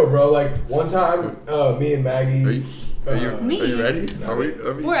 For real, bro. Like one time, me and Maggie. Are you Me? ready? Are we?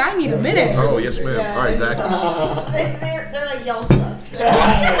 Boy, I need a minute. Oh, yes, ma'am. Yeah. All right, Zach. They're like y'all suck.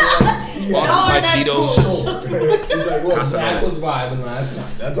 Sponsored by not Tito's. He's like, look, Zach Casamigos. was vibing last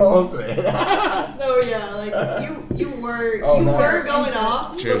night. That's all I'm saying. No, yeah, like you were Oh, nice. were going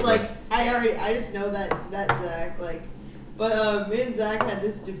off, Cheers, but like man. I just know that Zach like. But me and Zach had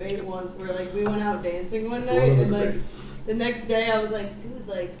this debate once where like we went out dancing one night and like the next day I was like, dude,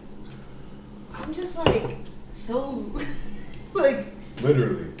 like I'm just like so like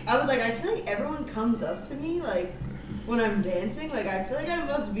Literally. I was like, I feel like everyone comes up to me like when I'm dancing, like I feel like I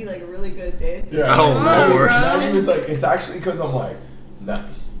must be like a really good dancer. Yeah. Oh, Maggie, Lord. Maggie was like, it's actually because I'm like,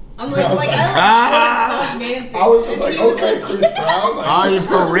 nice. I'm like, I was I like, like dancing. I was just And like, he was okay, like- Chris Brown. Like, Are you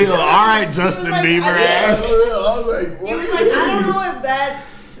for real? All right, Justin like, Bieber I- ass. For real. I was like, He what? was like, I don't know if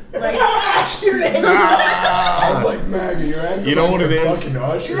that's like accurate. I was like, Maggie, you're acting You know like what it a is? fucking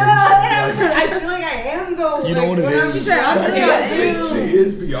usher. Yeah, and I was like, I feel like I am though. You know like, what it when is? I'm She said, I Maggie, feel I like think you. she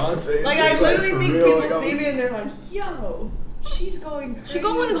is Beyonce. Like She's I literally for think real, people like, I'm- see me and they're like, yo, she's going crazy. She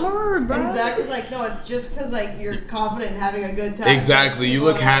going hard, bro. And Zach was like, no, it's just because like you're confident and having a good time. Exactly. You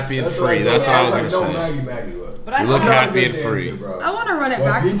look happy and That's free. what That's what I was like, gonna no, say. Maggie, look. But I You look thought- I'm not a happy good and free. dancer, bro. I want to run it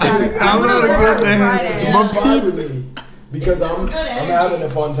Well, back. he to said, Saturday. I'm I not wanna a run good it back to dancer. Friday. My Come vibe with me. Because It's just I'm good energy. having a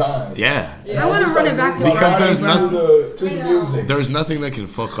fun time. Yeah. Yeah. I want to Just, run like, it back to move Because my there's body nothing- to the I know. music. There's nothing that can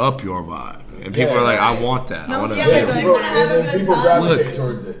fuck up your vibe. And people Yeah, are like, I right. want that. I No, want to yeah, do like, it. people wanna have a and then good people time. gravitate Look.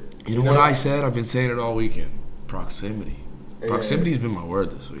 towards it. You know what I said? I've been saying it all weekend. Proximity. Yeah. Proximity's been my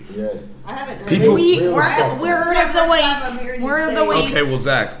word this week. Yeah. I haven't heard People- it. Real stuff. Word of the This is the first time I'm week. hearing you Word of say the it. week. Okay, well,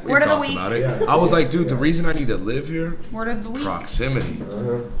 Zach, we Word of the talked week. about it. Yeah. I was like, dude, the Yeah. reason I need to live here, Word of the week. proximity.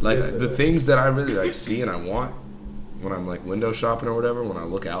 Uh-huh. Like It's the things that I really like see and I want when I'm like window shopping or whatever. When I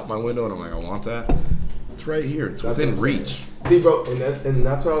look out my window and I'm like, I want that. It's right here. It's That's within what I'm reach. saying. See, bro, and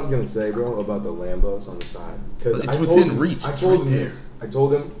that's what I was gonna say, bro, about the Lambos on the side. Because It's within reach. I It's told right him there. this. I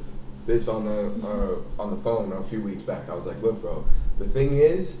told him this on the phone a few weeks back. I was like, look, bro. The thing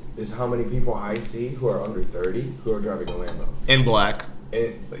is how many people I see who are under 30 who are driving a Lambo. In black.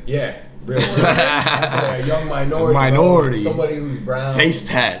 And yeah, really, a young minority. Minority. Bro. Somebody who's brown. Face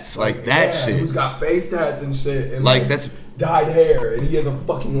tats. Like that yeah, shit. Who's got face tats and shit. And Like, that's- dyed hair, and he has a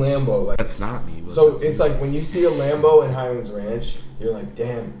fucking Lambo. Like, That's not me. But so that's it's like when you see a Lambo in Highlands Ranch, you're like,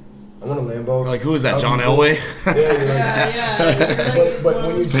 damn, I want a Lambo. like, who is that? That'd John be cool. Elway? Yeah, you're like, Yeah. but when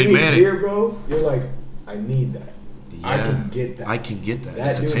you Peyton see it Manning. here, bro, you're like, I need that. I Yeah. can get that. I can get that. That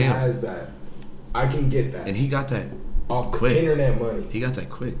It's a dude tail. has that. I can get that. And he got that off the quick. internet money. He got that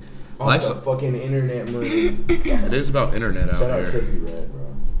quick. Off Life's the fucking internet money. it is about internet out Shout out here. Trippie Red,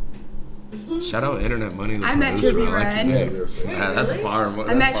 bro. Shout out internet money. The I met producer. Trippie I like Red. you. Yeah, real shit. Yeah, that's fire.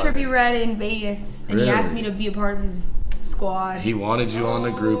 I met Trippie Red in Vegas, and Really? he asked me to be a part of his squad. He wanted you on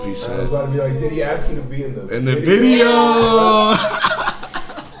the group. He I was said about to be like, did he ask you to be in the video.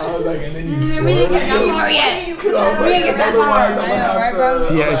 I was like, and then you We swear. didn't get that far yet. Because I was We didn't like, get that otherwise far. I'm gonna I know, right, have bro?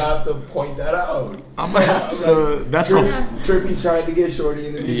 to, Yes. have to point that out. I'm gonna have to. That's all. Trippie tried to get Shorty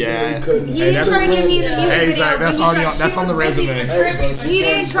in the music Yeah. video, he couldn't. He Hey, didn't that's- try to get me in the music Hey, video. Zach, that's but he already tried- on. That's she on the was busy resume. for Hey, bro, Trippie. she He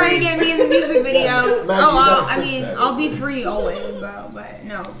said didn't try to get me in the music video. Maggie, you Oh, gotta I fix mean, that. I'll be free always, bro. But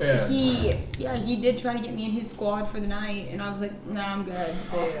no, Yeah. he did try to get me in his squad for the night, and I was like, nah, I'm good.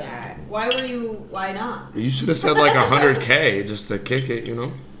 Off that. Why not? You should have said like 100K just to kick it. You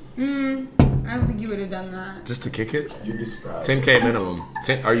know, I don't think you would have done that. just to kick it. You'd be surprised. 10K minimum.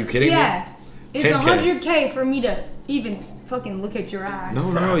 Are you kidding Yeah, me? it's 10K. 100K for me to even fucking look at your eye.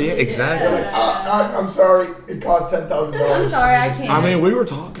 No, yeah, exactly. I'm sorry, it cost $10,000. I'm sorry, I can't. I mean, we were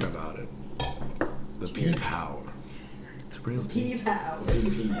talking about it. The P power. It's real. Peeve how.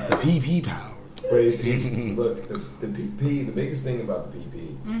 The PP power. But it's look, the PP, the biggest thing about the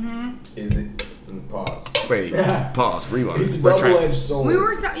PP is it Pause. Wait, pause, rewind. It's a We're trying- double-edged sword.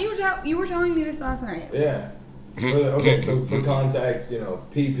 You were telling me this last night. Yeah. Okay, so for context,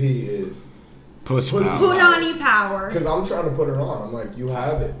 PP is Pussy Pussy. power. Punani power. because I'm trying to put her on. I'm like, you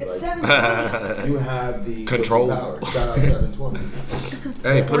have it. It's Like, 7:20. you have the Control. pussy power. Shout out 720.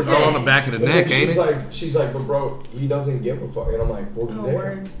 Hey, put it all on the back of the But neck, then ain't it? she's like, but bro, he doesn't give a fuck. And I'm like, well, Oh, damn.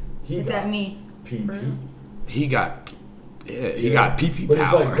 word. He It's got at me. PP. He got PP But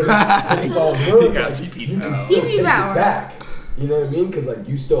power. but it's all good. He got like, PP you power. can still PP take power. it back. You know what I mean? Because like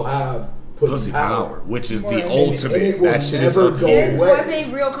you still have pussy power, which is Word. the And ultimate. it will That shit is never up go here. This away. was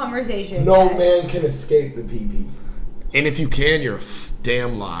a real conversation. No guys. man can escape the PP. And if you can, you're a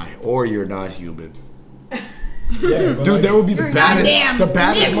damn lie, or you're not human. Yeah, but Dude, like, there would be You're the baddest, goddamn the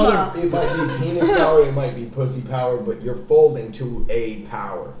baddest nigga. mother. it might be penis power, it might be pussy power, but you're folding to a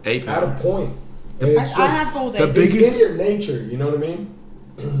power. A power. At a point. And it's I have full day. the big- it's biggest- in your nature, you know what I mean?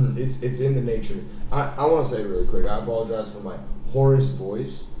 it's in the nature. I want to say really quick, I apologize for my hoarse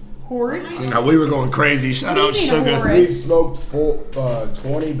voice. Horse. Now we were going crazy. Shout What out do you mean, Sugar. horse? We've smoked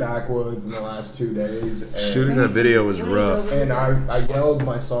 20 backwoods in the last 2 days. And, Shooting that video was rough. and I yelled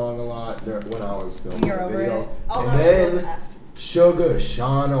my song a lot when I was filming You're the over video. it. I'll And let you then know. Sugar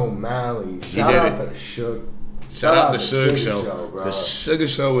Sean O'Malley. Shout did out it. to Sugar. Shout out the Sugar Sugar Show. bro. The Sugar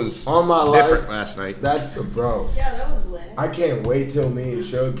Show was On my life, different last night. that's the bro. Yeah, that was lit. I can't wait till me and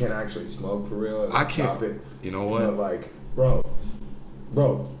Suge can actually smoke for real. And I can't. Stop it. You know But what? like, bro,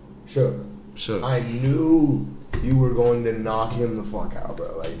 Suge, Sugar. I knew you were going to knock him the fuck out,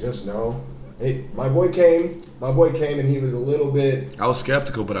 bro. Like, just know. Hey, my boy came and he was a little bit. I was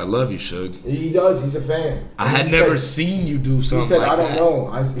skeptical, but I love you, Suge. He's a fan. I And had he never said- seen you do He something said, like I don't that.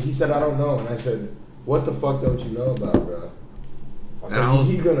 know. He said, I don't know. And I said, what the fuck don't you know about, bro? I said, Now-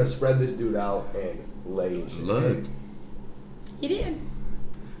 he's going to spread this dude out and lay shit. Look. He did.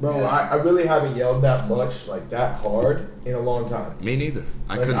 Bro, I really haven't yelled that much, like that hard, in a long time. Me neither.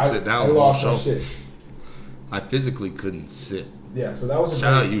 I Like, couldn't sit down I the whole lost my show. shit. I physically couldn't sit. Yeah, so that was a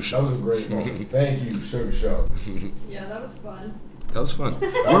Shout great, out you, That was a great moment. Thank you, Sugar Show. Yeah, that was fun. That was fun.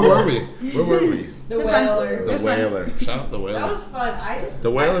 Where were we? Where were we? The It was fun. Whaler. It The was fun. Whaler. Shout out the That Whaler. was fun.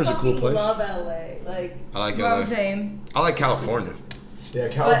 The Whaler's a I cool fucking place. love LA. Like, I like Well, LA. same. I like California. Yeah,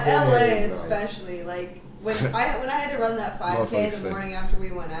 but California. LA is nice. especially. Like when I had to run that 5K Motherfuckers the say- morning after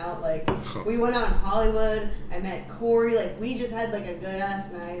we went out. Like we went out in Hollywood. I met Corey. Like we just had like a good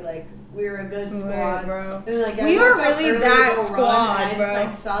ass night. Like we were a good Swear, squad, bro. And like I We woke were up really early to that go squad, run, and I just bro.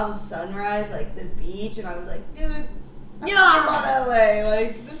 like saw the sunrise, like the beach, and I was like, dude, I Yeah. love LA.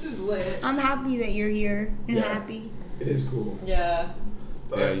 Like this is lit. I'm happy that you're here and Yeah. happy. It is cool. Yeah.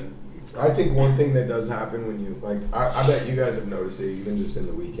 Yeah. I think one thing that does happen when you, like, I bet you guys have noticed it, even just in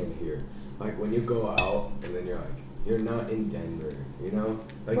the weekend here. Like, when you go out and then you're like, you're not in Denver, you know?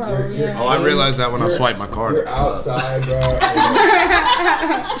 Like, Bro, yeah. Oh, I realized that when I you're- swiped my card You're at the club. outside, bro.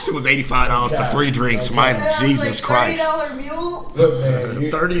 and This was $85 for 3 drinks. Okay. My And I was Jesus like, Christ. $30 mule. look, man,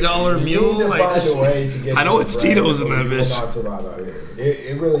 you, $30 you mule? need to Like, find that's- a way to get I know this it's bread, Tito's in or that you will bitch. not survive out here.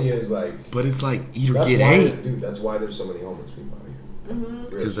 It really is like. But it's like, eat or That's get why, 8. dude. That's why there's so many homeless people out here. Mm-hmm.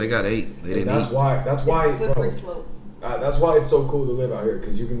 Because they got 8. They And didn't that's eat. why. That's why. Slippery Bro, slope. that's why it's so cool to live out here,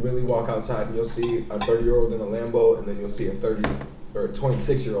 because you can really walk outside and you'll see a 30-year-old in a Lambo, and then you'll see a 30 or a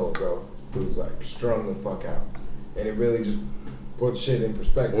 26-year-old bro who's like strung the fuck out, and it really just puts shit in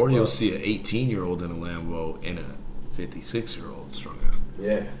perspective. Or bro. you'll see an 18-year-old in a Lambo and a 56-year-old strung out.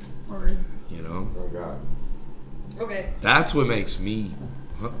 Yeah. Word. You know? Oh God. Okay. That's what makes me...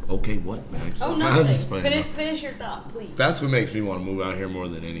 Huh? Okay, what, man? Oh, I'm nothing. just playing Finish, around. finish your thought, please. That's what makes me want to move out here more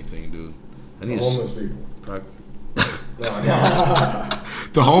than anything, dude. I need Homeless people. to... No,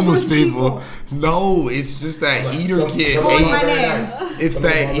 The homeless Homeless people. No, it's just that eat or get Come on, eight. my very name. nice. It's Some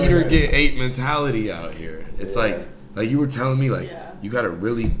of them that are eat very or get nice. 8 mentality out here. It's Yeah. like you were telling me, like Yeah. you gotta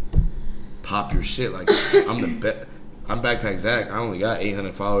really pop your shit. Like I'm Backpack Zach. I only got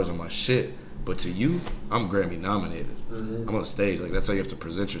 800 followers on my shit, but to you, I'm Grammy nominated. Mm-hmm. I'm on stage. Like that's how you have to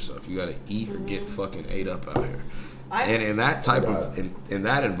present yourself. You gotta eat or get fucking ate up out here. And in that type of in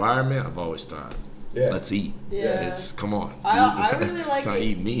that environment, I've always thought, Yeah. let's eat. Yeah. It's come on. I dude. really like Trying to it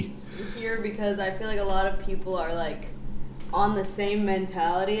eat me. here because I feel like a lot of people are like on the same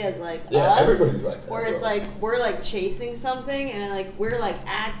mentality as like Yeah, us, everybody's like that, where it's bro. like we're like chasing something and like we're like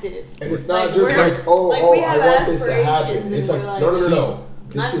active. And it's not Like, just we're- like, oh, like, we I have want this to aspirations happen. and It's we're like, like, no.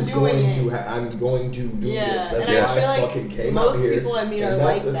 This I'm is doing going it. to I'm going to do Yeah, this. That's and why I feel like fucking came most out here. people I meet And are that's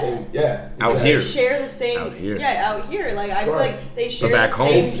like the that. thing. Yeah. Out exactly. here. They share the same. Out here. Yeah, out here. Like I feel Right. like they share back the home,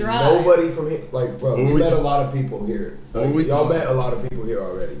 same It's drive. nobody from here. Like, bro, What we were we met a talking- lot of people here. What were we Y'all talking- met a lot of people here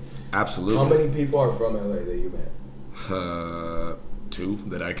already. Absolutely. How many people are from LA that you met? 2. two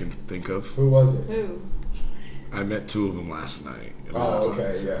that I can think of. Who was it? Who? I met two of them last night. Oh,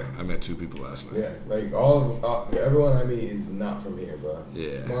 okay, yeah. I met two people last night. Yeah, like everyone I meet is not from here, bro.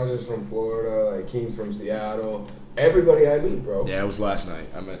 Yeah. Mars is from Florida, like Keen's from Seattle. Everybody I meet, bro. Yeah, it was last night.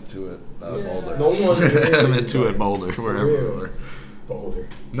 I met two at Boulder. No one really I met two at Boulder, wherever we were. Boulder.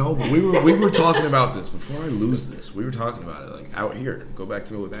 No, but we were talking about this before I lose this. We were talking about it, like out here. Go back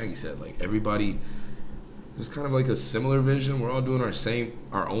to what Maggie said. Like everybody, there's kind of like a similar vision. We're all doing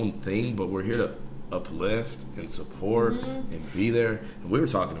our own thing, but we're here to uplift and support and be there. And we were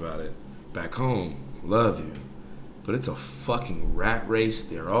talking about it back home. Love you, but it's a fucking rat race.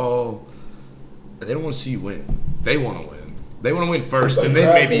 They don't want to see you win. They want to win. They want to win first, like and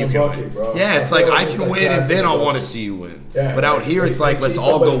then maybe you can bucket, win. bro. Yeah, it's like I can win, and then I'll want to see you win. Yeah, but out here, it's like let's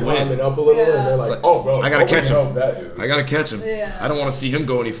all go win. Up a little, and they're like, oh, bro, I gotta catch him. That, I gotta catch him. Yeah. I don't want to see him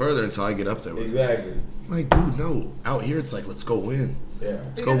go any further until I get up there with him. Exactly. I'm like, dude, no. Out here, it's like let's go win. Yeah.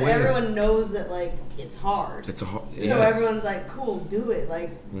 Let's go Because win. everyone knows that like it's hard. It's a hard. So Yeah. everyone's like, cool, do it.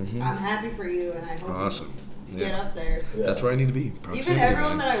 Like I'm happy for you, and I hope Awesome. you get up there. Yeah. That's where I need to be. Proximity, Even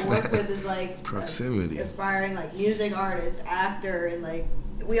everyone man. that I work with is like Proximity. aspiring like music artist, actor, and like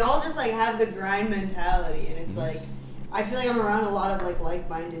we all just like have the grind mentality, and it's like I feel like I'm around a lot of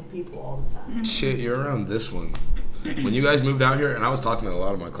like-minded people all the time. Shit, you're around this one. When you guys moved out here, and I was talking to a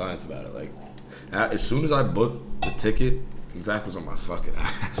lot of my clients about it, like as soon as I booked the ticket, and Zach was on my fucking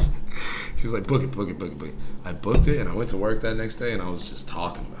ass. He was like, book it. I booked it, and I went to work that next day, and I was just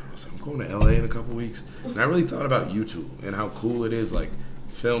talking about it. I was like, I'm going to LA in a couple weeks. And I really thought about you two and how cool it is. Like,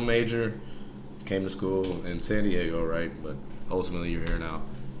 film major, came to school in San Diego, right? But ultimately, you're here now.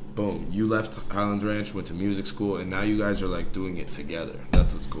 Boom, you left Highlands Ranch, went to music school, and now you guys are like doing it together.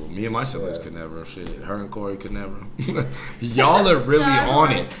 That's what's cool. Me and my siblings could never. Shit, her and Corey could never. Y'all are really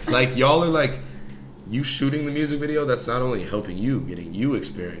on it. Like, y'all are like, you shooting the music video, that's not only helping you, getting you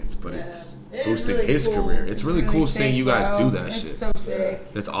experience, but it's It is boosting really his cool. career. It's really cool seeing sick, you guys bro. do that it's shit. So sick.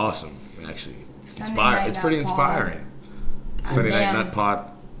 It's awesome, actually. It's Sunday inspiring. night It's pretty nut inspiring. Sunday night damn. nut pod.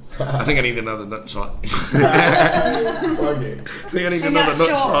 I think I need another nut shot. Fuck it. I think I need another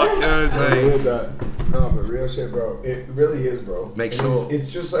nut shot. You know what I'm I saying? love that. No, but real shit, bro. It really is, bro. Make And sure.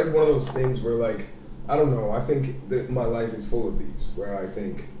 It's just like one of those things where, like, I don't know. I think that my life is full of these where I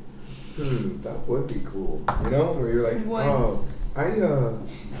think, that would be cool. You know, where you're like, Would. oh,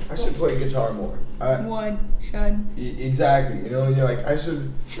 I should play guitar more. Should. Exactly. You know, and you're like, I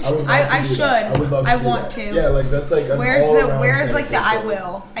should. I would. Love I to do should. that. I would love to I do want that. to. Yeah, like that's like. An Where's like the I beneficial.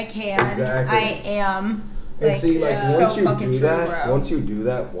 will? I can. Exactly. I am. And see, like yeah. once so you fucking do true, that, bro. once you do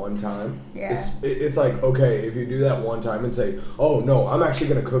that one time, Yeah. it's like okay, if you do that one time and say, oh no, I'm actually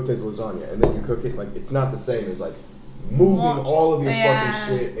gonna cook this lasagna, and then you cook it, like it's not the same as like moving all of your Yeah.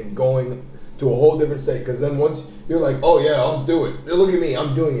 fucking shit and going to a whole different state. Because then once you're like, oh yeah, I'll do it. Look at me,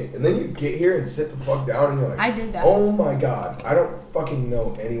 I'm doing it. And then you get here and sit the fuck down, and you're like, I did that. Oh my god, I don't fucking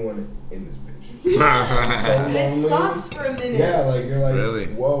know anyone in this bitch. So And it lonely. sucks for a minute. Yeah, like you're like, Really?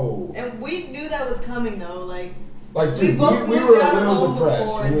 whoa. And we knew that was coming though, like Like, we dude, both we moved were a out of little home depressed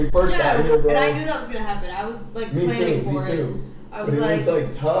before. when we first yeah, got here, bro. and I knew that was gonna happen. I was like Me planning too, for me it. too. I But was it was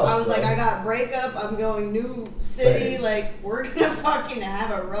like tough. I was like, bro. I got breakup. I'm going new city. Same. Like we're gonna fucking have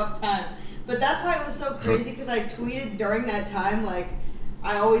a rough time. But that's why it was so crazy because I tweeted during that time like.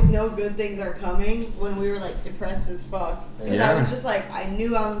 I always know good things are coming when we were like depressed as fuck. Because I was just like, I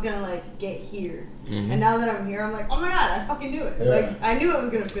knew I was gonna like get here. And now that I'm here, I'm like, oh my god, I fucking knew it. Yeah. Like, I knew it was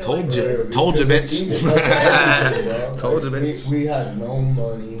gonna feel Told like you. this. Told you, bitch. Told you, Like, bitch. We had no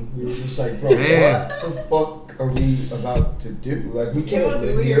money. We were just like, bro, Man. what the fuck are we about to do? Like, we can't was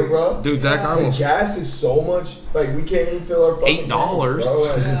live weird. here, bro. Dude, Zach, I The almost gas is so much. Like, we can't even fill our fucking $8. tanks, bro.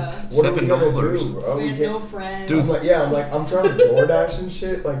 Like, Yeah. What are we gonna $7. do, bro? We We had can't. no friends. Dude, I'm like, I'm trying to DoorDash and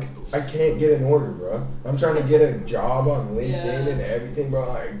shit. Like, I can't get an order, bro. I'm trying to get a job on LinkedIn Yeah. and everything,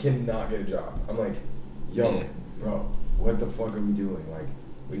 bro. I cannot get a job. I'm like, yo, Yeah. bro, what the fuck are we doing? Like,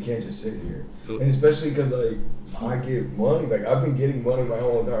 we can't just sit here. And especially because, like, I get money. Like, I've been getting money my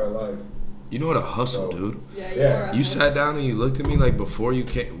whole entire life. You know what a hustle, So- dude. Yeah, Yeah. You sat down and you looked at me like before you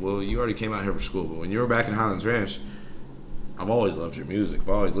came. Well, you already came out here for school, but when you were back in Highlands Ranch, I've always loved your music. I've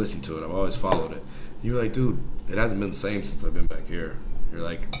always listened to it. I've always followed it. You were like, dude, it hasn't been the same since I've been back here. You're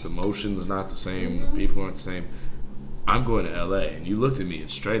like, the motion's not the same. The people aren't the same. I'm going to LA, and you looked at me and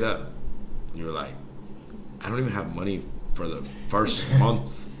straight up, you were like, I don't even have money for the first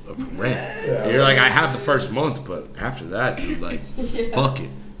month of rent. Yeah. You're like, I have the first month, but after that, dude, like, fuck it.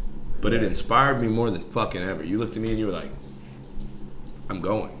 But it inspired me more than fucking ever. You looked at me and you were like, I'm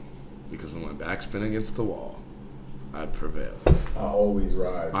going. Because when my back's been against the wall, I prevail. I always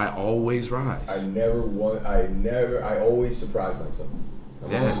rise. I always rise. I always surprise myself.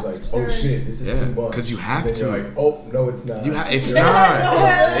 I'm Yeah. always like, oh shit, this is too much. Because you have and then to. You're like, oh no, it's not. It's not.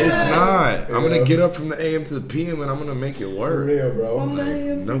 It's not. I'm gonna Yeah. get up from the AM to the PM and I'm gonna make it For work. real, bro.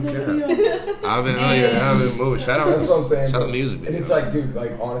 No cap. I've been moving. Shout out. That's what I'm saying. Shout bro. out music And video. it's like, dude,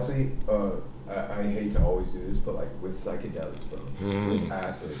 like honestly, I hate to always do this, but like with psychedelics, bro, with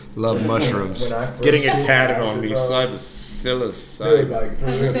acid. Love mushrooms. When I first Getting it did tatted acid, on me. bro, Psilocybin. Dude, like for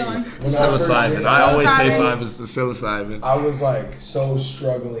real. feeling? Psilocybin. I always say psilocybin. I was like so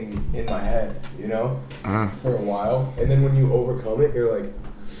struggling in my head, you know, Uh-huh. for a while, and then when you overcome it, you're like,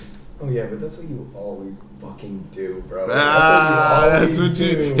 oh yeah, but that's what you always fucking do, bro. That's what you.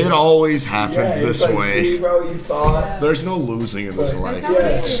 It always happens this like, way. See, bro, you thought. There's no losing in this But- life. That's how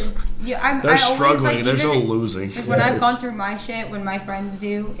it is. Yeah, There's I always, struggling. like, There's no even- losing. Like when I've it's- gone through my shit, when my friends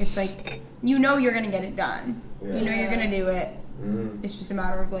do, it's like you know you're gonna get it done. Yeah. You know you're gonna do it. Mhm. It's just a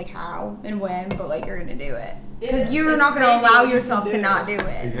matter of like how and when, but like you're gonna do it It because is- you're it's not gonna crazy allow what you yourself can to do. not do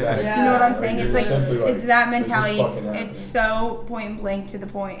it. Exactly. Yeah. You know what I'm saying? Like, It's you're like simply like, it's that this is mentality. fucking happening. It's so point blank to the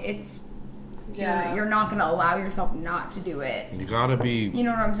point. It's Yeah. you're not gonna allow yourself not to do it. You gotta be. You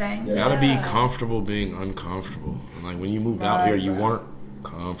know what I'm saying? Yeah. You gotta be Yeah. comfortable being uncomfortable. And like when you moved out here, you weren't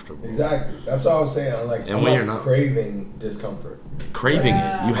comfortable. Exactly. That's what I was saying. I'm like, And I'm when not you're not- craving discomfort. Craving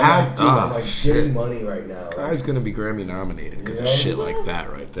Yeah. it. You I'm have. like, dude, I'm like shit. getting money right now. Guy's gonna be Grammy nominated because You of know? shit like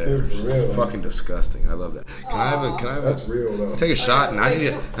that right there. Dude, for real, It's man. fucking disgusting. I love that. Can I have That's real though. take a shot? And I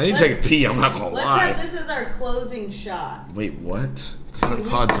need to take a pee. I'm not gonna Let's lie. have this as our closing shot. Wait, what? The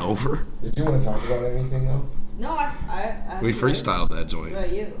pod's over? Did you want to talk about anything though? No, I We freestyled that What joint.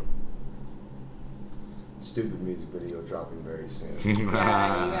 about you? Stupid music video dropping very soon. Yeah,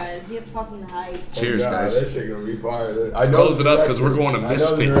 you guys, get fucking hype. Cheers, Oh, God, guys. That shit gonna be fire. Let's close it up because we're going to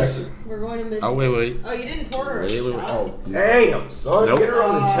Misfits. We're going to miss. Oh, wait. Oh, you didn't pour her. a Wait. shot? Oh damn, son! Nope. Get her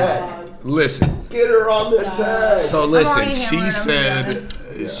on the tag. Listen. Get her on the tag. So already listen, she hammering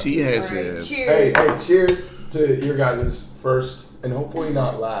said, she has All right, said, cheers. Hey, cheers to your guys' first and hopefully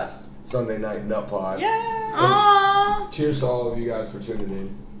not last Sunday night nut pod. Yeah. Aww. Cheers to all of you guys for tuning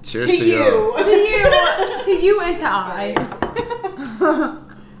in. cheers To to you. To you, to you, and to I.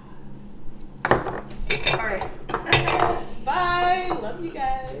 All right. Bye. Love you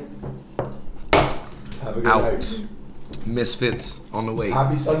guys. Have a good Out. night. Misfits on the way.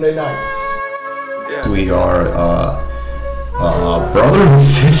 Happy Sunday night. We are brother and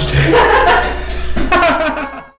sister.